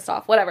was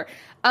Christoph, whatever.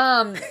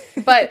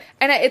 But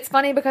it's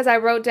funny because I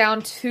wrote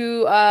down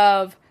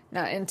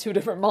not in two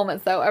different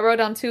moments though. I wrote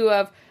down two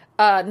of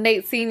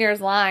Nate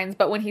Sr.'s lines,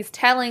 but when he's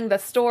telling the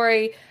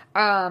story,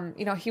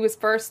 he was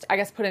first, I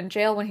guess, put in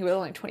jail when he was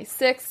only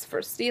 26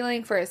 for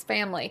stealing for his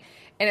family.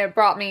 And it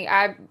brought me,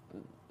 I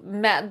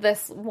met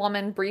this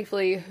woman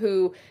briefly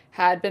who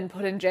had been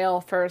put in jail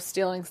for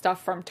stealing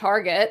stuff from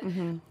Target.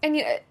 And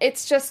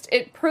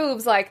it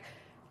proves, like,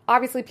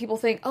 obviously people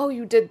think, oh,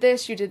 you did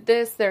this.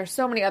 There are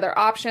so many other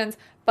options.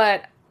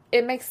 But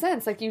it makes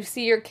sense. Like, you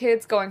see your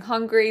kids going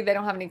hungry. They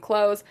don't have any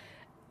clothes.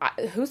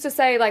 Who's to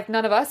say, like,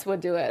 none of us would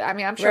do it? I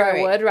mean, I'm sure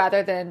I would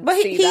rather than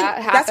see that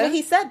happen. That's what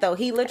he said, though.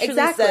 He literally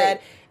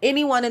said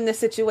anyone in this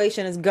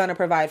situation is going to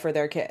provide for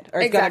their kid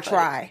or is going to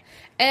try.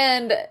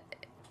 And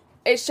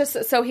it's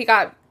just, so he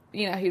got,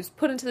 he was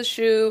put into the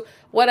shoe,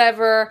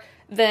 whatever.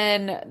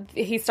 Then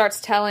he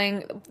starts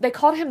telling, they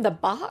called him the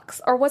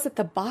box, or was it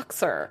the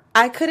boxer?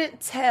 I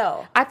couldn't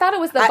tell. I thought it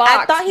was the box.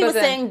 I thought he was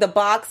saying the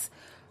box,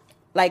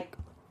 like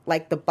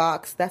the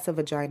box, that's a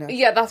vagina.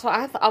 Yeah, that's what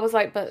I thought. I was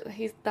like, but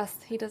he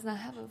does not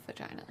have a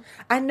vagina.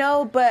 I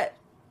know, but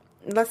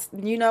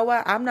you know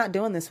what? I'm not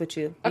doing this with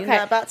you. You're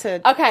not about to.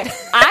 Okay.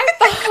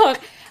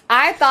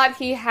 I thought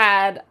he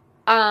had,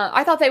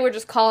 I thought they were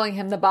just calling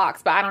him the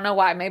box, but I don't know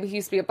why. Maybe he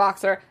used to be a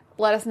boxer.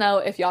 Let us know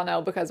if y'all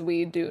know, because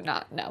we do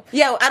not know.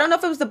 Yeah, I don't know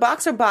if it was the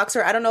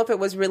boxer. I don't know if it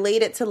was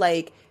related to,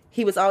 like,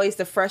 he was always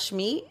the fresh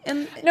meat.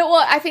 No,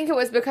 well, I think it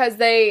was because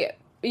they...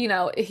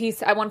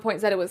 he's at one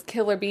point said it was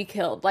kill or be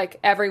killed. Like,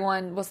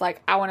 everyone was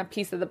like, I want a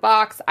piece of the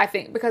box. I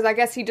think, because I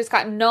guess he just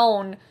got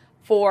known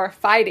for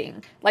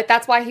fighting. Like,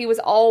 that's why he was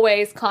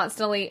always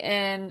constantly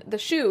in the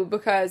shoe,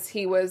 because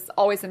he was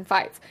always in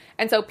fights.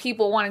 And so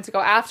people wanted to go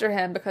after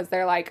him because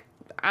they're like,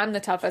 I'm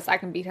the toughest, I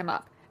can beat him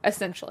up,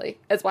 essentially,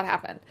 is what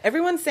happened.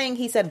 Everyone's saying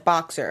he said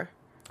boxer.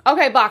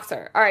 Okay,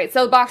 boxer. All right,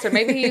 so boxer.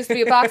 Maybe he used to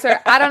be a boxer.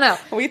 I don't know.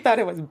 We thought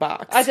it was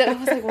box. I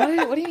was like, what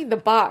do you mean the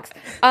box?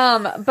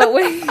 But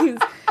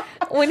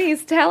when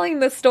he's telling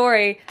the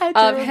story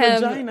of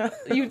him, vagina.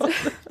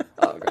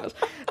 Oh gosh,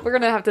 we're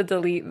gonna have to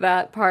delete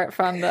that part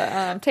from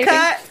the taping.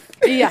 Cut.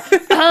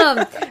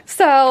 Yeah.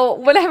 So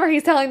whenever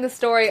he's telling the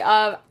story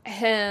of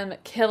him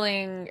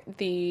killing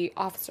the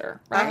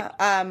officer, right?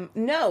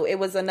 No, it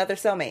was another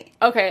cellmate.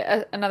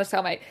 Okay, another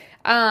cellmate.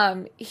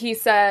 He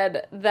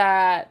said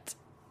that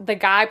the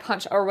guy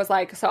punched, or was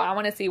like, so I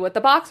want to see what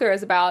the boxer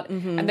is about.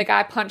 Mm-hmm. And the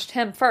guy punched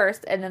him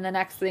first. And then the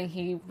next thing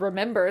he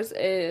remembers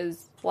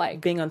is like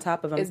being on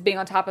top of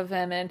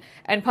him,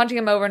 and punching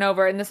him over and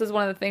over. And this is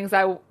one of the things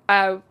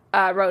I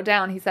wrote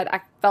down. He said, I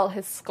felt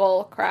his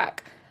skull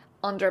crack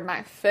under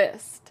my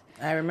fist.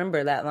 I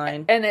remember that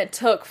line. And it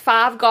took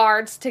 5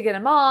 guards to get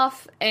him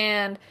off.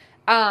 And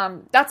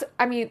that's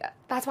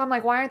why I'm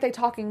like, why aren't they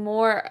talking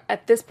more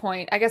at this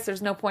point? I guess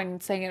there's no point in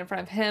saying it in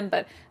front of him,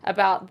 but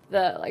about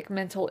the like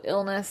mental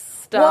illness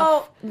stuff.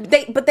 Well,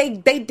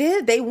 they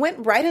did. They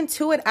went right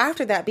into it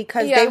after that,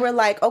 because they were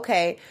like,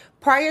 okay,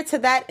 prior to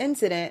that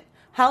incident,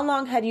 how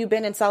long had you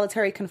been in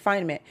solitary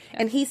confinement? Yeah.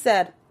 And he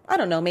said, I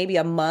don't know, maybe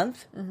a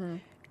month. Mm-hmm.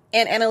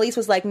 And Annalise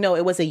was like, no,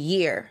 it was a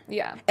year.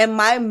 Yeah. And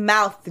my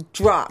mouth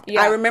dropped.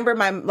 Yeah. I remember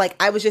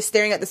I was just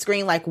staring at the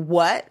screen like,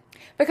 what?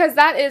 Because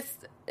that is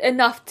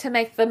enough to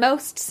make the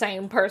most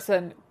sane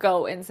person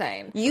go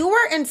insane. You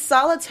were in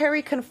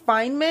solitary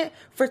confinement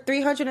for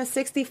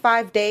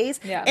 365 days,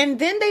 and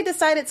then they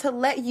decided to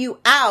let you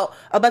out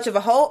a bunch of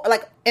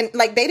they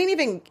didn't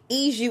even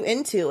ease you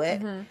into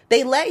it. Mm-hmm.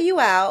 They let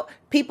you out.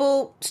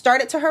 People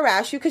started to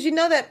harass you, because you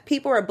know that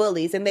people are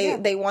bullies, and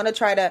they want to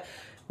try to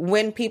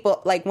win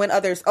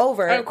others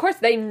over. And of course,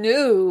 they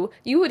knew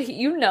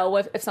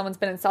if someone's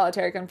been in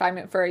solitary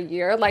confinement for a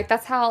year. Like,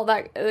 that's how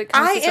that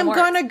I am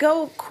gonna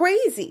go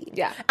crazy.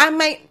 Yeah, I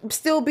might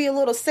still be a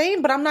little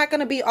sane, but I'm not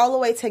gonna be all the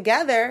way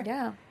together.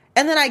 Yeah.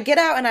 And then I get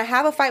out and I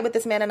have a fight with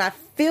this man, and I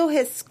feel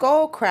his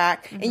skull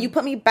crack, mm-hmm. and you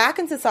put me back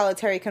into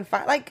solitary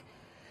confinement. Like,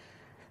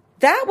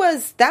 that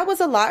was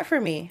a lot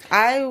for me.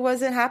 I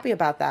wasn't happy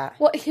about that.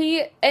 Well,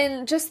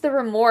 and just the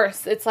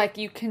remorse, it's like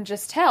you can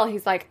just tell.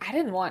 He's like, I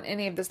didn't want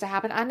any of this to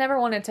happen. I never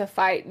wanted to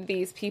fight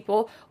these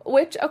people,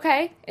 which,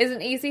 okay, is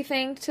an easy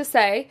thing to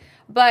say.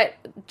 But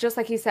just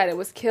like he said, it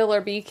was kill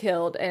or be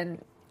killed.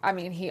 And, I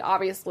mean, he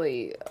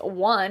obviously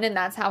won, and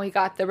that's how he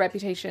got the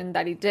reputation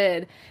that he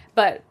did.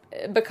 But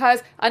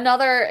because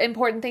another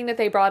important thing that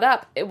they brought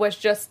up, it was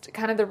just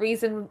kind of the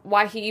reason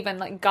why he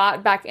even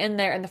got back in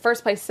there in the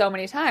first place so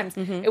many times.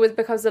 Mm-hmm. It was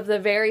because of the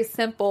very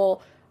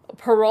simple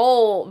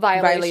parole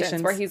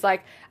violations where he's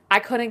like, I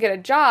couldn't get a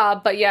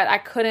job, but yet I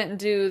couldn't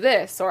do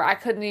this, or I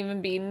couldn't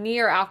even be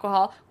near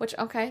alcohol, which,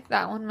 okay,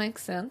 that one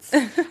makes sense.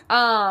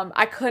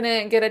 I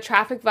couldn't get a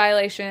traffic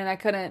violation. I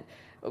couldn't,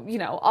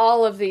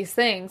 all of these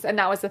things. And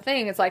that was the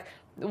thing. It's like,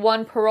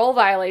 one parole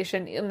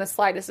violation in the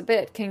slightest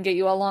bit can get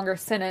you a longer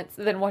sentence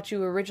than what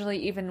you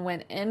originally even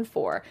went in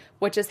for,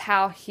 which is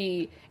how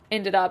he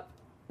ended up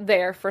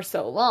there for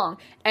so long.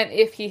 And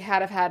if he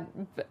that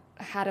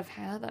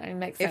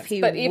makes sense.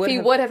 If he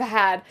would have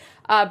had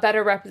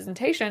better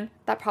representation,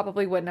 that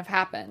probably wouldn't have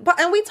happened. But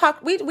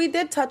we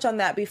did touch on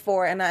that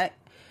before, and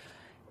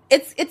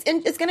it's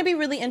going to be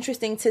really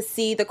interesting to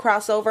see the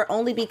crossover,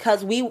 only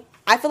because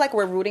I feel like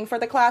we're rooting for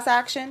the class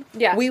action.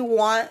 Yeah. We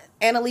want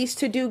Annalise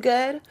to do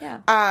good. Yeah.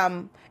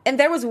 And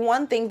there was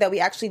one thing that we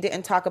actually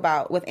didn't talk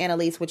about with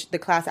Annalise, which the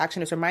class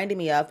action is reminding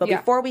me of. But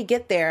before we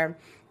get there,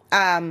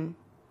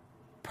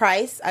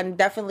 Price, I'm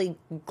definitely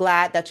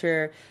glad that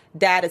your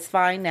dad is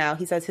fine now.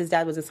 He says his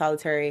dad was in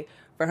solitary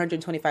for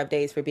 125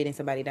 days for beating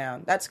somebody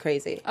down. That's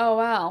crazy. Oh,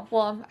 wow.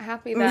 Well, I'm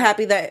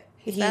happy that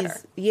he's better.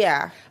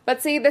 Yeah.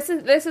 But see, this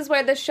is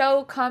where the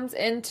show comes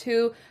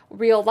into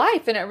real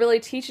life, and it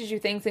really teaches you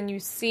things, and you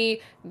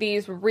see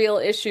these real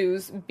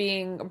issues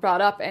being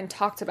brought up and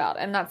talked about,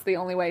 and that's the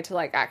only way to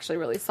actually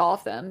really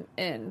solve them.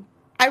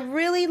 I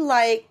really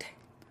liked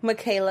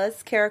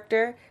Michaela's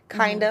character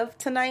kind of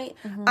tonight.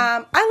 Mm-hmm.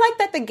 I like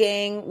that the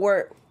gang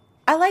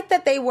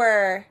they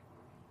were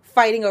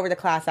fighting over the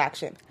class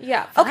action.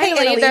 Yeah.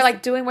 Finally, they're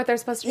doing what they're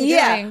supposed to be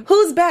doing.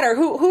 Who's better?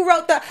 Who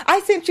wrote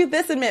I sent you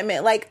this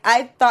amendment.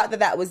 I thought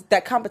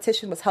that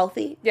competition was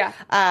healthy. Yeah.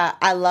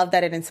 I love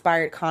that it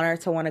inspired Connor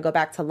to want to go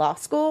back to law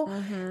school.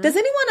 Mm-hmm. Does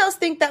anyone else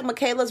think that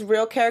Michaela's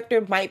real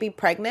character might be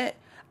pregnant?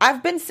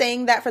 I've been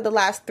saying that for the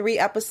last 3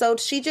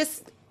 episodes. She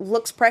just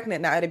looks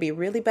pregnant. Now, it'd be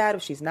really bad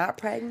if she's not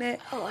pregnant.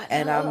 Oh,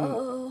 I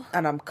know.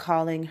 And I'm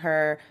calling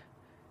her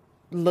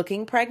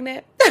looking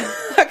pregnant.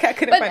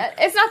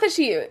 It's not that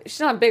she's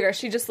not bigger.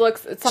 She just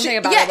looks something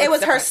about it. It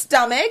was different. Her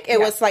stomach. It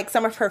was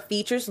some of her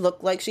features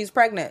look like she's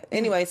pregnant.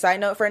 Anyway, side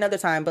note for another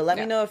time. But let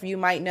me know if you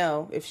might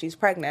know if she's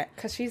pregnant.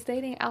 Because she's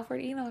dating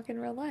Alfred Enoch in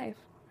real life.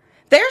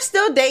 They're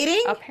still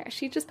dating?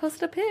 She just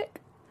posted a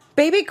pic.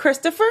 Baby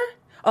Christopher?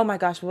 Oh my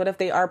gosh, what if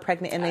they are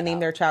pregnant and they name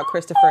their child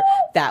Christopher?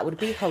 That would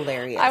be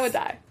hilarious. I would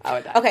die.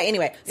 Okay,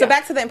 anyway, so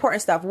back to the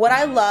important stuff. What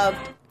I loved,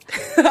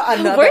 we're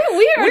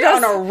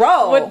on a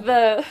roll with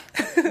the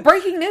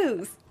breaking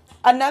news.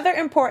 Another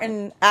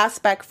important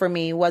aspect for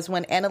me was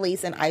when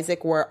Annalise and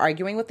Isaac were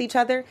arguing with each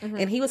other,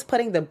 and he was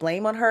putting the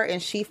blame on her,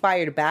 and she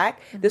fired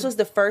back. This was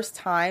the first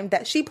time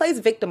that she plays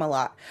victim a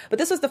lot, but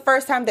this was the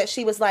first time that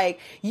she was like,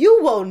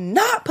 "You will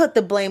not put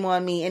the blame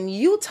on me, and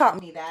you taught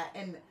me that."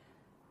 And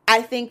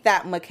I think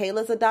that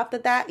Michaela's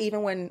adopted that,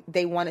 even when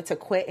they wanted to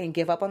quit and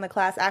give up on the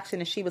class action,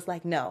 and she was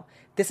like, "No,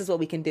 this is what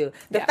we can do."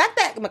 The fact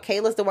that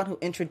Michaela's the one who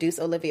introduced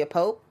Olivia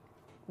Pope,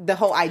 the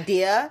whole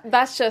idea,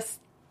 that's just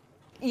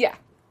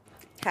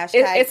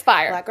Hashtag it's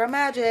fire. Black Girl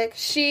Magic.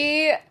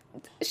 She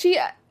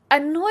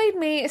annoyed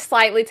me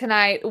slightly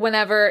tonight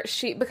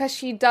because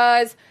she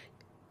does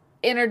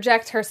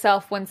interject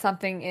herself when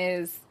something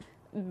is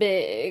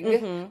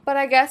big. But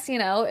I guess,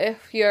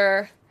 if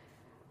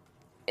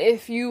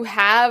you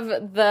have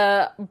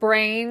the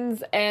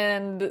brains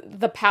and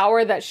the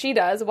power that she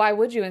does, why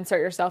would you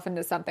insert yourself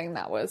into something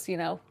that was,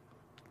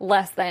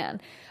 less than?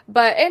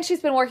 And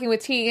she's been working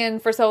with Tegan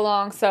for so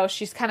long, so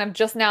she's kind of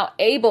just now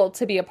able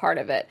to be a part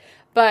of it.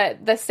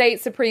 But the state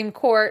Supreme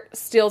Court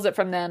steals it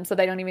from them, so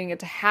they don't even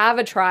get to have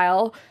a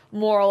trial,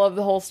 moral of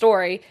the whole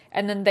story.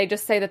 And then they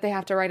just say that they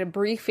have to write a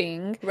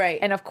briefing. Right.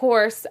 And of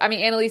course,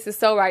 Annalise is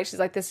so right. She's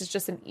like, this is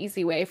just an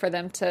easy way for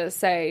them to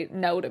say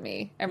no to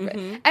me.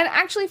 And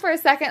actually, for a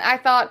second, I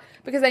thought,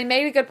 because they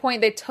made a good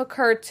point, they took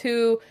her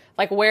to,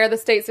 where the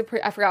state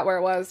Supreme... I forgot where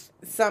it was.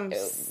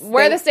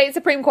 Where the state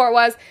Supreme Court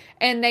was.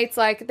 And Nate's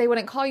like, they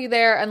wouldn't call you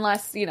there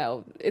unless,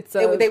 it's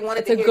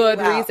a good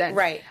reason.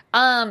 Right.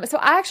 So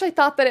I actually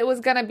thought that it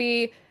was going to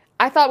be...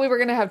 I thought we were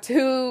going to have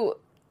two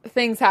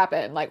things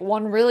happen.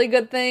 One really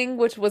good thing,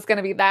 which was going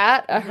to be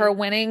that, her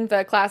winning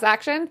the class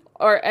action,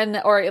 or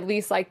at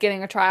least,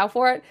 getting a trial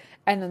for it,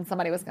 and then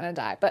somebody was going to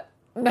die. But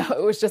no,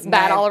 it was just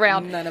bad all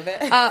around. None of it.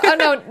 Oh,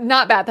 no,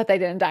 not bad that they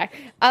didn't die.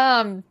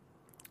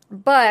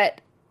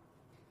 But...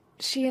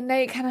 she and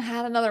Nate kind of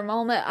had another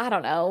moment. I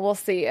don't know. We'll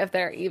see if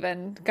they're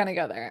even going to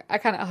go there. I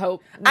kind of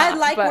hope not, I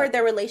like where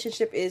their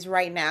relationship is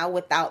right now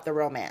without the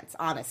romance,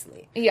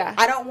 honestly. Yeah.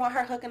 I don't want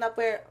her hooking up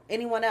with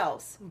anyone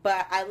else,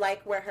 but I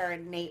like where her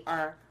and Nate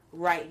are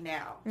right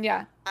now.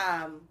 Yeah.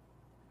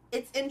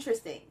 It's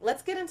interesting.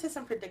 Let's get into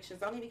some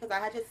predictions, only because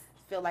I just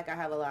feel like I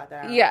have a lot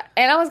there. Yeah.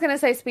 And I was going to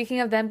say, speaking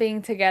of them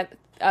being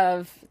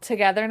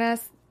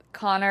togetherness,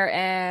 Connor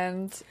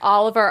and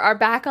Oliver are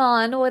back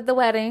on with the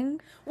wedding.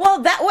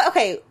 Well,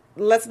 okay.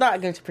 Let's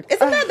not get into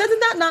doesn't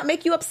that not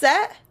make you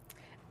upset?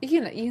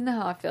 You know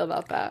how I feel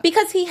about that.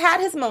 Because he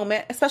had his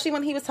moment, especially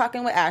when he was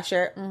talking with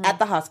Asher at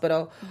the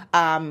hospital,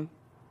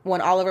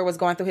 when Oliver was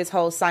going through his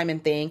whole Simon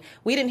thing.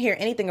 We didn't hear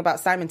anything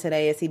about Simon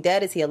today. Is he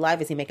dead? Is he alive?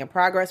 Is he making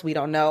progress? We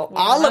don't know.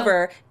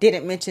 Oliver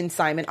didn't mention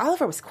Simon.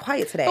 Oliver was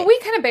quiet today. But we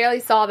kind of barely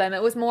saw them.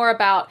 It was more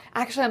about,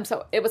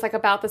 it was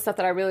about the stuff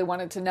that I really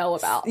wanted to know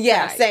about.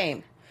 Yeah, tonight.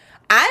 Same.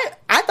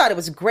 I thought it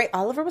was great.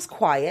 Oliver was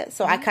quiet,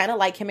 so I kind of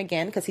like him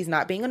again because he's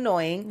not being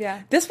annoying.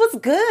 Yeah. This was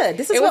good.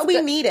 This is what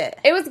we needed.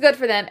 It was good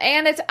for them.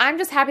 And I'm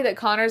just happy that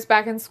Connor's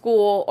back in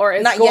school, or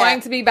is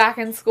to be back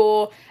in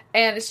school.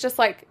 And it's just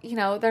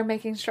they're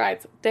making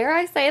strides. Dare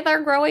I say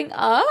they're growing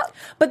up?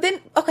 But then,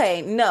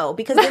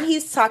 because then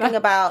he's talking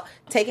about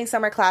taking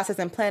summer classes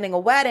and planning a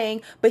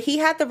wedding, but he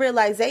had the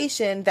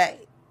realization that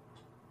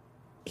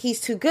he's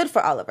too good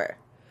for Oliver.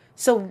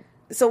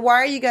 So why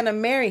are you going to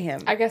marry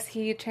him? I guess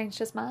he changed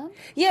his mind.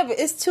 Yeah, but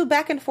it's too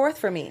back and forth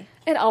for me.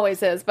 It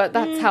always is, but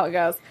that's how it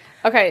goes.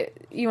 Okay,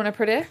 you want to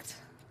predict?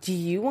 Do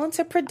you want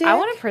to predict? I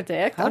want to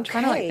predict. Okay. I'm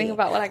trying to think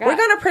about what I got. We're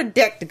going to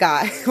predict,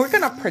 guys. We're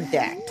going to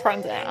predict.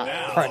 Predict. No,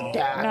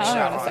 I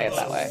don't want to say it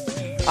that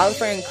way.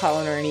 Oliver and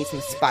Connor need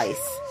some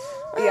spice.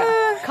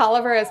 Yeah.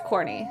 Colliver is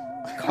corny.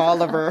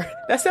 Colliver.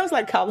 That sounds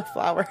like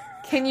cauliflower.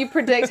 Can you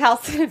predict how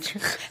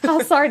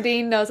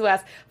Sardine knows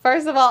Wes?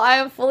 First of all, I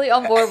am fully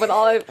on board with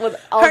all of y'all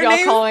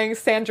calling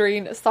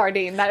Sandrine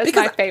Sardine. That is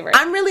my favorite.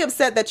 I'm really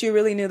upset that you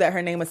really knew that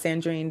her name was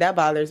Sandrine. That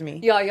bothers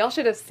me. Y'all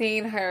should have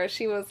seen her.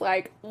 She was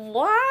like,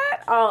 what?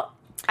 Oh,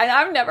 and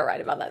I'm never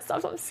right about that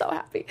stuff, so I'm so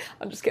happy.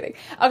 I'm just kidding.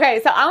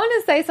 Okay, so I want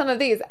to say some of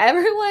these.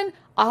 Everyone,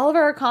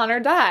 Oliver or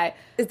Connor, die.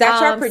 Is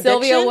that your prediction?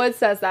 Sylvia Wood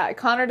says that.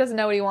 Connor doesn't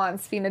know what he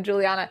wants. Fina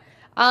Juliana.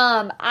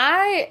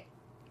 I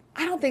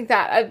don't think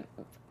that.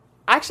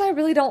 Actually, I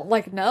really don't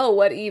know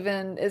what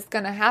even is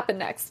going to happen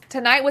next.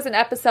 Tonight was an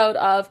episode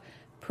of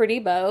Pretty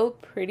Beau,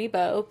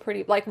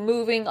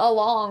 moving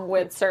along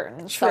with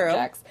certain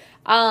subjects.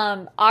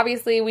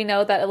 Obviously, we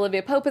know that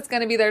Olivia Pope is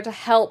going to be there to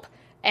help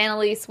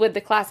Annalise with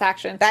the class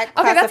action. That's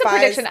a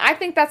prediction. I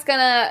think that's going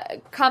to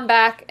come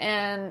back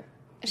and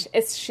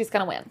she's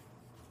going to win.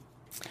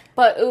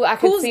 But I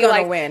could who's see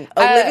gonna win?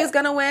 Olivia's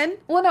gonna win.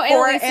 Well, no,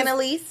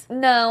 Annalise.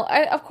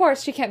 Of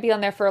course she can't be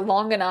on there for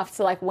long enough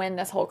to win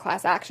this whole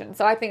class action.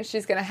 So I think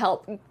she's gonna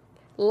help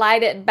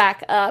light it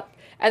back up,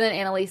 and then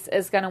Annalise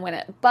is going to win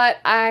it. But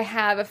I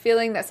have a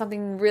feeling that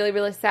something really,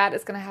 really sad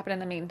is going to happen in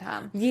the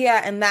meantime.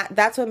 Yeah, and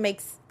that's what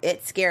makes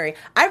it scary.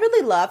 I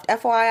really loved,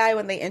 FYI,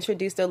 when they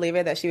introduced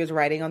Olivia that she was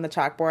writing on the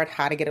chalkboard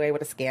how to get away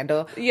with a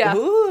scandal. Yeah.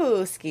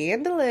 Ooh,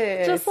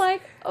 scandalous. Just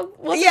like,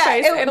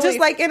 just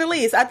like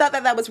Annalise. I thought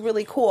that was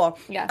really cool.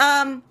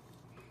 Yeah.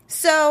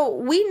 So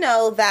we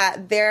know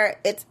that they're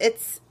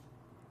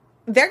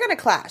going to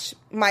clash,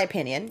 my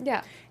opinion.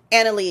 Yeah.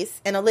 Annalise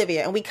and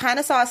Olivia. And we kind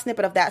of saw a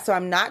snippet of that, so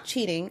I'm not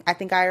cheating. I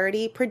think I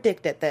already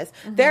predicted this.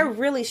 Mm-hmm. They're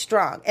really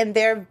strong, and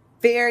they're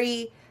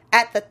very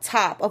at the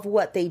top of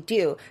what they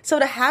do. So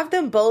to have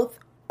them both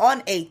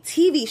on a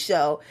TV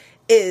show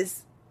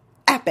is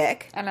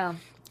epic. I know.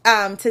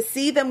 To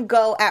see them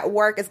go at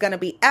work is going to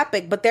be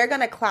epic, but they're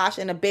going to clash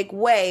in a big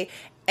way.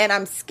 And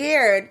I'm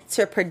scared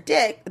to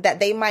predict that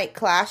they might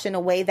clash in a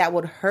way that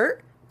would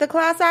hurt the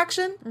class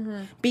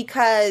action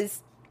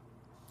because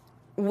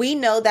we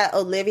know that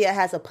Olivia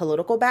has a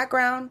political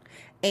background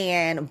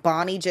and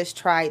Bonnie just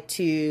tried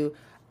to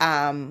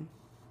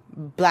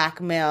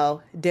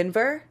blackmail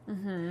Denver.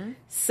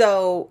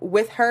 So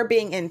with her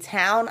being in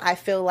town, I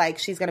feel like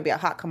she's going to be a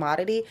hot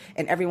commodity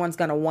and everyone's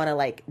going to want to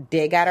like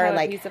dig at her,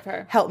 like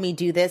help me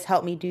do this,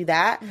 help me do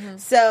that.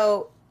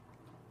 So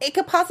it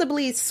could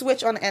possibly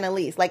switch on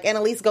Annalise. Like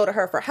Annalise go to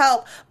her for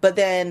help, but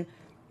then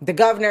the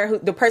governor,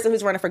 the person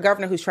who's running for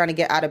governor who's trying to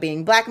get out of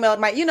being blackmailed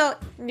might,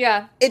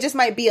 it just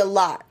might be a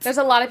lot. There's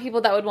a lot of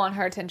people that would want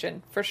her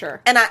attention, for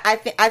sure. And I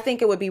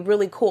think it would be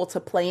really cool to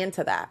play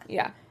into that.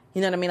 Yeah.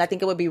 You know what I mean? I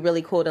think it would be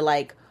really cool to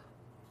like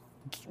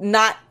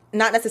not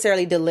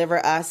necessarily deliver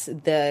us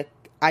the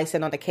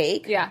icing on the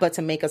cake, but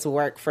to make us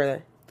work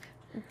for.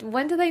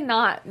 When do they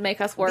not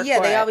make us work for it? Yeah,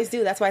 they always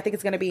do. That's why I think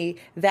it's going to be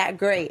that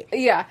great.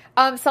 Yeah.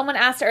 Someone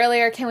asked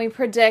earlier, can we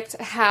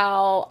predict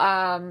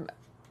how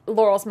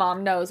Laurel's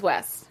mom knows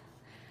Wes?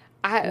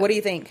 What do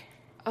you think?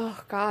 Oh,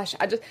 gosh.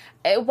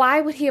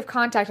 Why would he have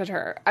contacted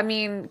her? I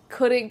mean,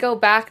 could it go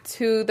back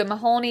to the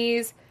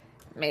Mahoneys?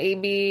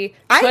 Maybe.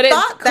 Could it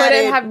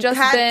have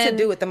to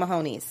do with the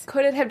Mahoneys.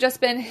 Could it have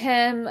just been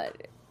him?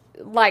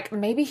 Like,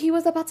 maybe he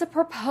was about to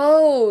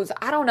propose.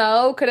 I don't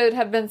know. Could it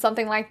have been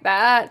something like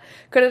that?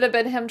 Could it have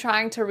been him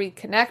trying to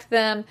reconnect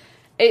them?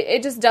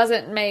 It just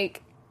doesn't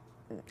make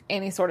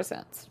any sort of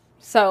sense.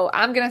 So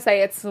I'm going to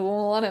say it's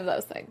one of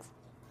those things.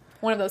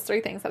 One of those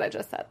three things that I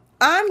just said.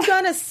 I'm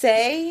going to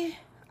say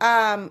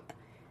I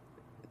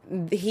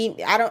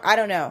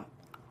don't know.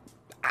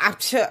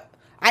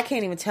 I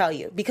can't even tell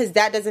you because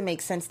that doesn't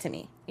make sense to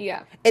me.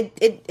 Yeah.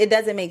 It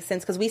doesn't make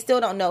sense because we still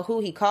don't know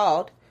who he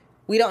called.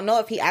 We don't know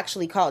if he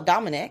actually called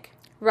Dominic.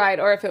 Right,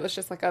 or if it was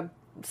just like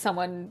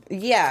someone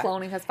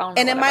cloning his phone.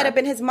 And it might have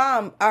been his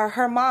mom or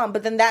her mom,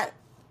 but then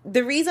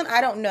the reason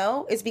I don't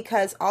know is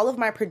because all of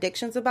my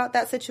predictions about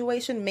that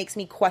situation makes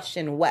me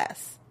question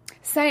Wes.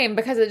 Same,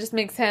 because it just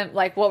makes him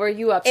like, what were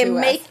you up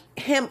to?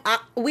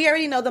 We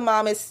already know the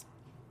mom is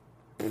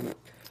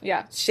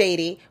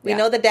shady. We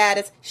know the dad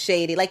is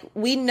shady. Like,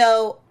 we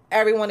know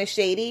everyone is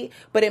shady,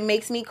 but it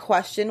makes me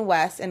question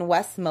Wes and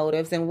Wes'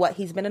 motives and what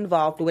he's been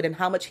involved with and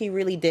how much he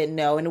really did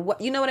know and what,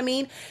 you know what I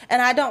mean?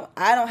 And I don't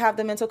have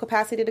the mental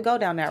capacity to go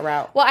down that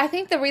route. Well, I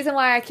think the reason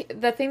why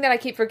the thing that I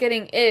keep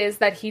forgetting is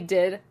that he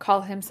did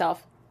call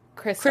himself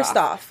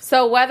Christoph.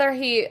 So whether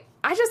I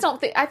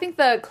think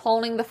the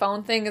cloning the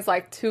phone thing is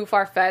like too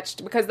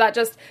far-fetched because that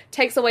just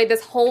takes away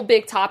this whole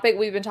big topic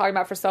we've been talking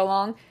about for so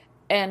long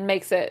and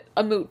makes it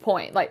a moot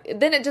point. Like,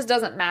 then it just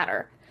doesn't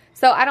matter.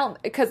 So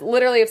because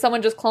literally if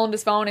someone just cloned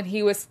his phone and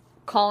he was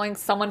calling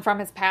someone from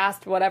his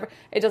past, whatever,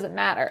 it doesn't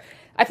matter.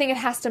 I think it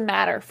has to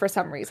matter for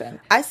some reason.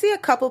 I see a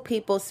couple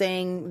people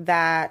saying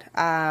that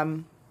Jorge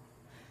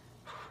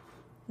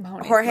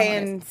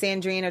and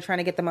Sandrine are trying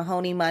to get the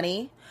Mahoney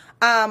money.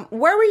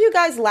 Where were you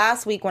guys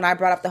last week when I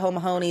brought up the whole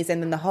Mahonies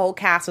and then the whole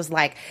cast was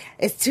like,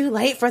 it's too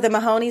late for the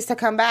Mahonies to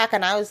come back?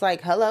 And I was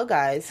like, hello,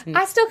 guys.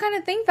 I still kind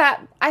of think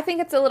that. I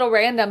think it's a little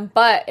random,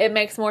 but it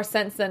makes more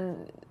sense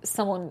than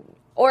someone...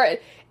 Or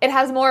it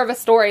has more of a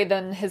story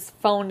than his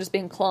phone just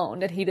being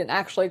cloned and he didn't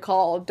actually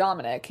call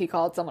Dominic. He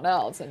called someone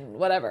else and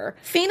whatever.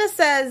 Fina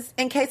says,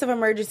 in case of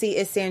emergency,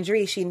 is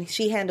Sandrine.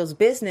 She handles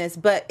business,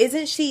 but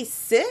isn't she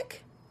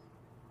sick?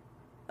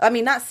 I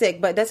mean, not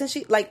sick, but doesn't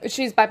she, like...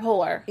 She's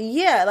bipolar.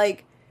 Yeah,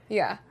 like...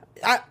 Yeah.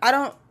 I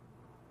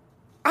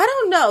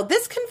don't know.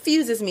 This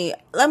confuses me.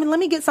 Let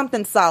me get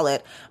something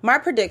solid. My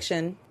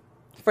prediction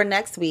for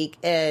next week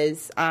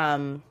is,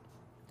 3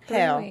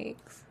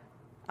 weeks.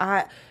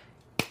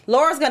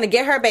 Laura's going to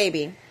get her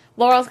baby.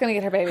 Laurel's going to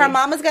get her baby. Her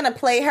mama's going to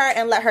play her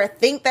and let her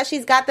think that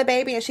she's got the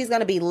baby, and she's going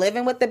to be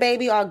living with the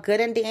baby all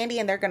good and dandy,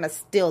 and they're going to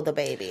steal the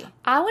baby.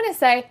 I want to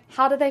say,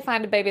 how did they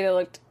find a baby that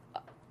looked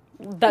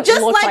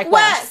just like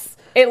Wes?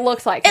 It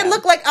looks like him. It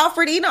looked like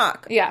Alfred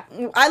Enoch. Yeah.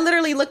 I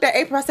literally looked at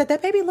April. I said,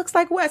 that baby looks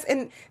like Wes.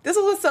 And this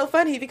was so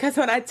funny because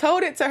when I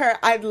told it to her,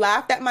 I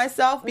laughed at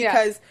myself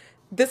because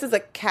this is a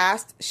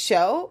cast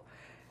show.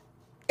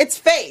 It's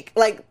fake.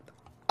 Like,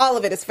 all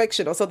of it is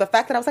fictional. So the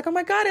fact that I was like, oh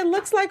my God, it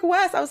looks like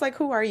Wes. I was like,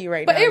 who are you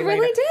right now? But it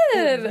really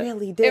did. It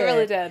really did. It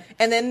really did.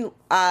 And then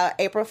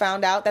April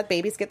found out that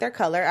babies get their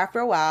color after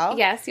a while.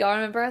 Yes, y'all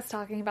remember us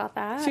talking about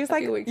that. She was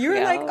like, you were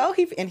like, oh,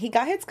 he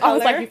got his color. I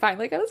was like, he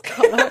finally got his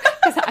color.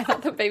 Because I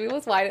thought the baby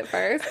was white at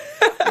first.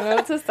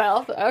 To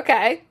self.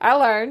 Okay, I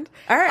learned.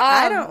 All right,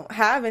 I don't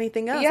have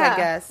anything else, I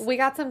guess. We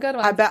got some good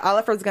ones. I bet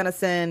Oliver's going to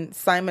send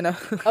Simon a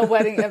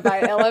wedding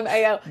invite,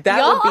 LMAO. That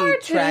y'all would be are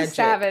tragic. too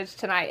savage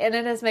tonight, and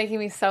it is making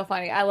me so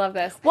funny. I love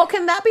this. Well,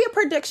 can that be a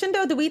prediction,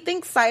 though? Do we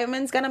think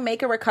Simon's going to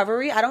make a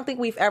recovery? I don't think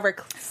we've ever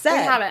said.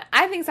 We haven't.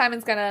 I think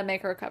Simon's going to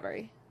make a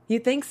recovery. You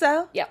think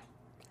so? Yep.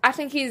 I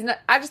think he's not,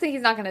 I just think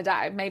he's not going to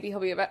die. Maybe he'll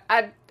be, but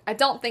I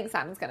don't think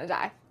Simon's going to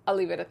die. I'll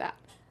leave it at that.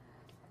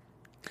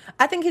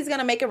 I think he's going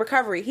to make a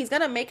recovery. He's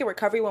going to make a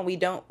recovery when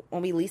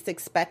we least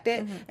expect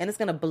it, and it's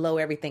going to blow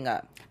everything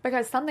up.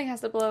 Because something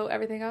has to blow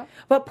everything up.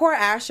 But poor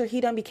Asher,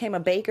 he done became a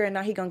baker, and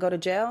now he going to go to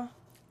jail.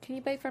 Can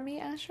you bake for me,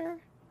 Asher?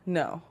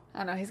 No.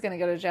 I know, he's going to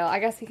go to jail. I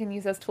guess he can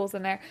use those tools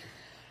in there.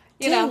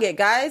 Dang it,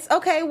 guys.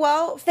 Okay,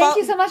 well. Thank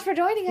you so much for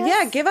joining us.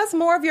 Yeah, give us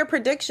more of your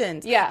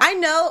predictions. Yeah. I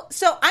know.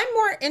 So I'm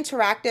more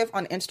interactive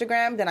on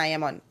Instagram than I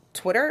am on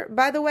Twitter,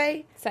 by the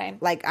way. Same.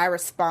 Like, I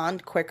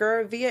respond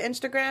quicker via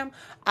Instagram.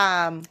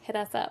 Hit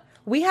us up.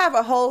 We have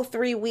a whole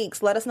 3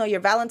 weeks. Let us know your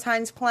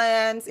Valentine's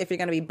plans, if you're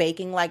going to be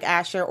baking like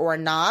Asher or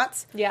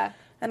not. Yeah.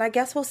 And I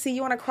guess we'll see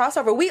you on a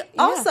crossover. We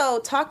also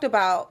talked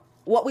about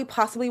what we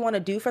possibly want to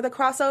do for the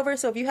crossover.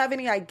 So if you have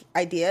any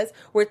ideas,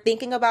 we're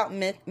thinking about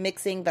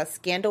mixing the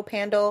Scandal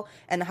Pandal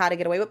and How to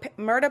Get Away with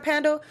Murder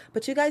Pandal.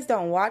 But you guys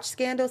don't watch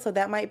Scandal, so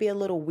that might be a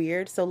little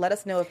weird. So let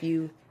us know if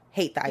you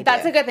hate the idea.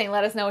 That's a good thing.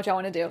 Let us know what y'all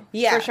want to do.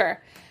 Yeah. For sure.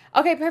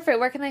 Okay, perfect.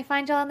 Where can they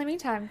find y'all in the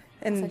meantime?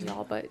 And I said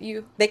y'all, but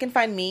you. They can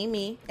find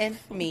me at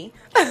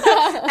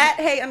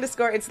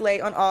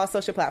 @hey_it's_late on all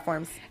social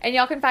platforms. And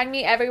y'all can find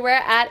me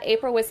everywhere at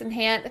April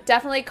Wissenhant.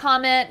 Definitely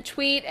comment,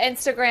 tweet,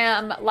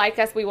 Instagram, like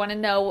us. We want to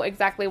know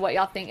exactly what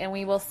y'all think, and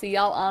we will see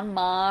y'all on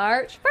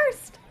March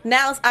 1st.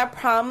 Now, I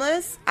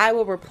promise I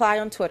will reply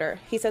on Twitter.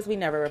 He says we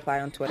never reply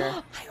on Twitter.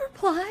 I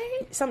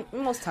reply?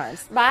 Most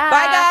times. Bye.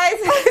 Bye,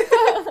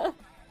 guys.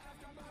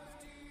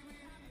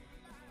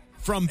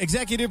 From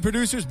executive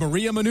producers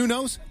Maria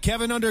Menounos,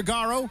 Kevin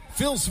Undergaro,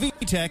 Phil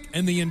Svitek,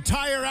 and the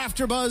entire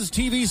AfterBuzz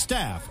TV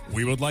staff,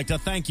 we would like to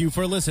thank you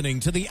for listening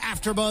to the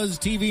AfterBuzz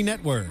TV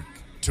network.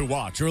 To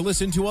watch or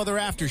listen to other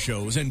after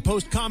shows and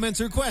post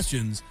comments or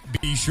questions,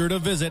 be sure to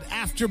visit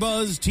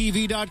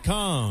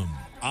AfterBuzzTV.com.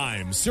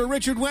 I'm Sir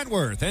Richard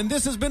Wentworth, and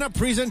this has been a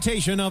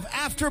presentation of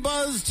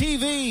AfterBuzz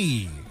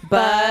TV.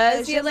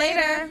 Buzz you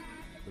later.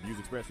 The views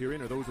expressed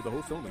herein are those of the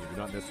hosts only and do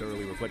not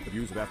necessarily reflect the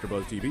views of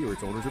AfterBuzz TV or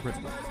its owners or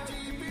principals.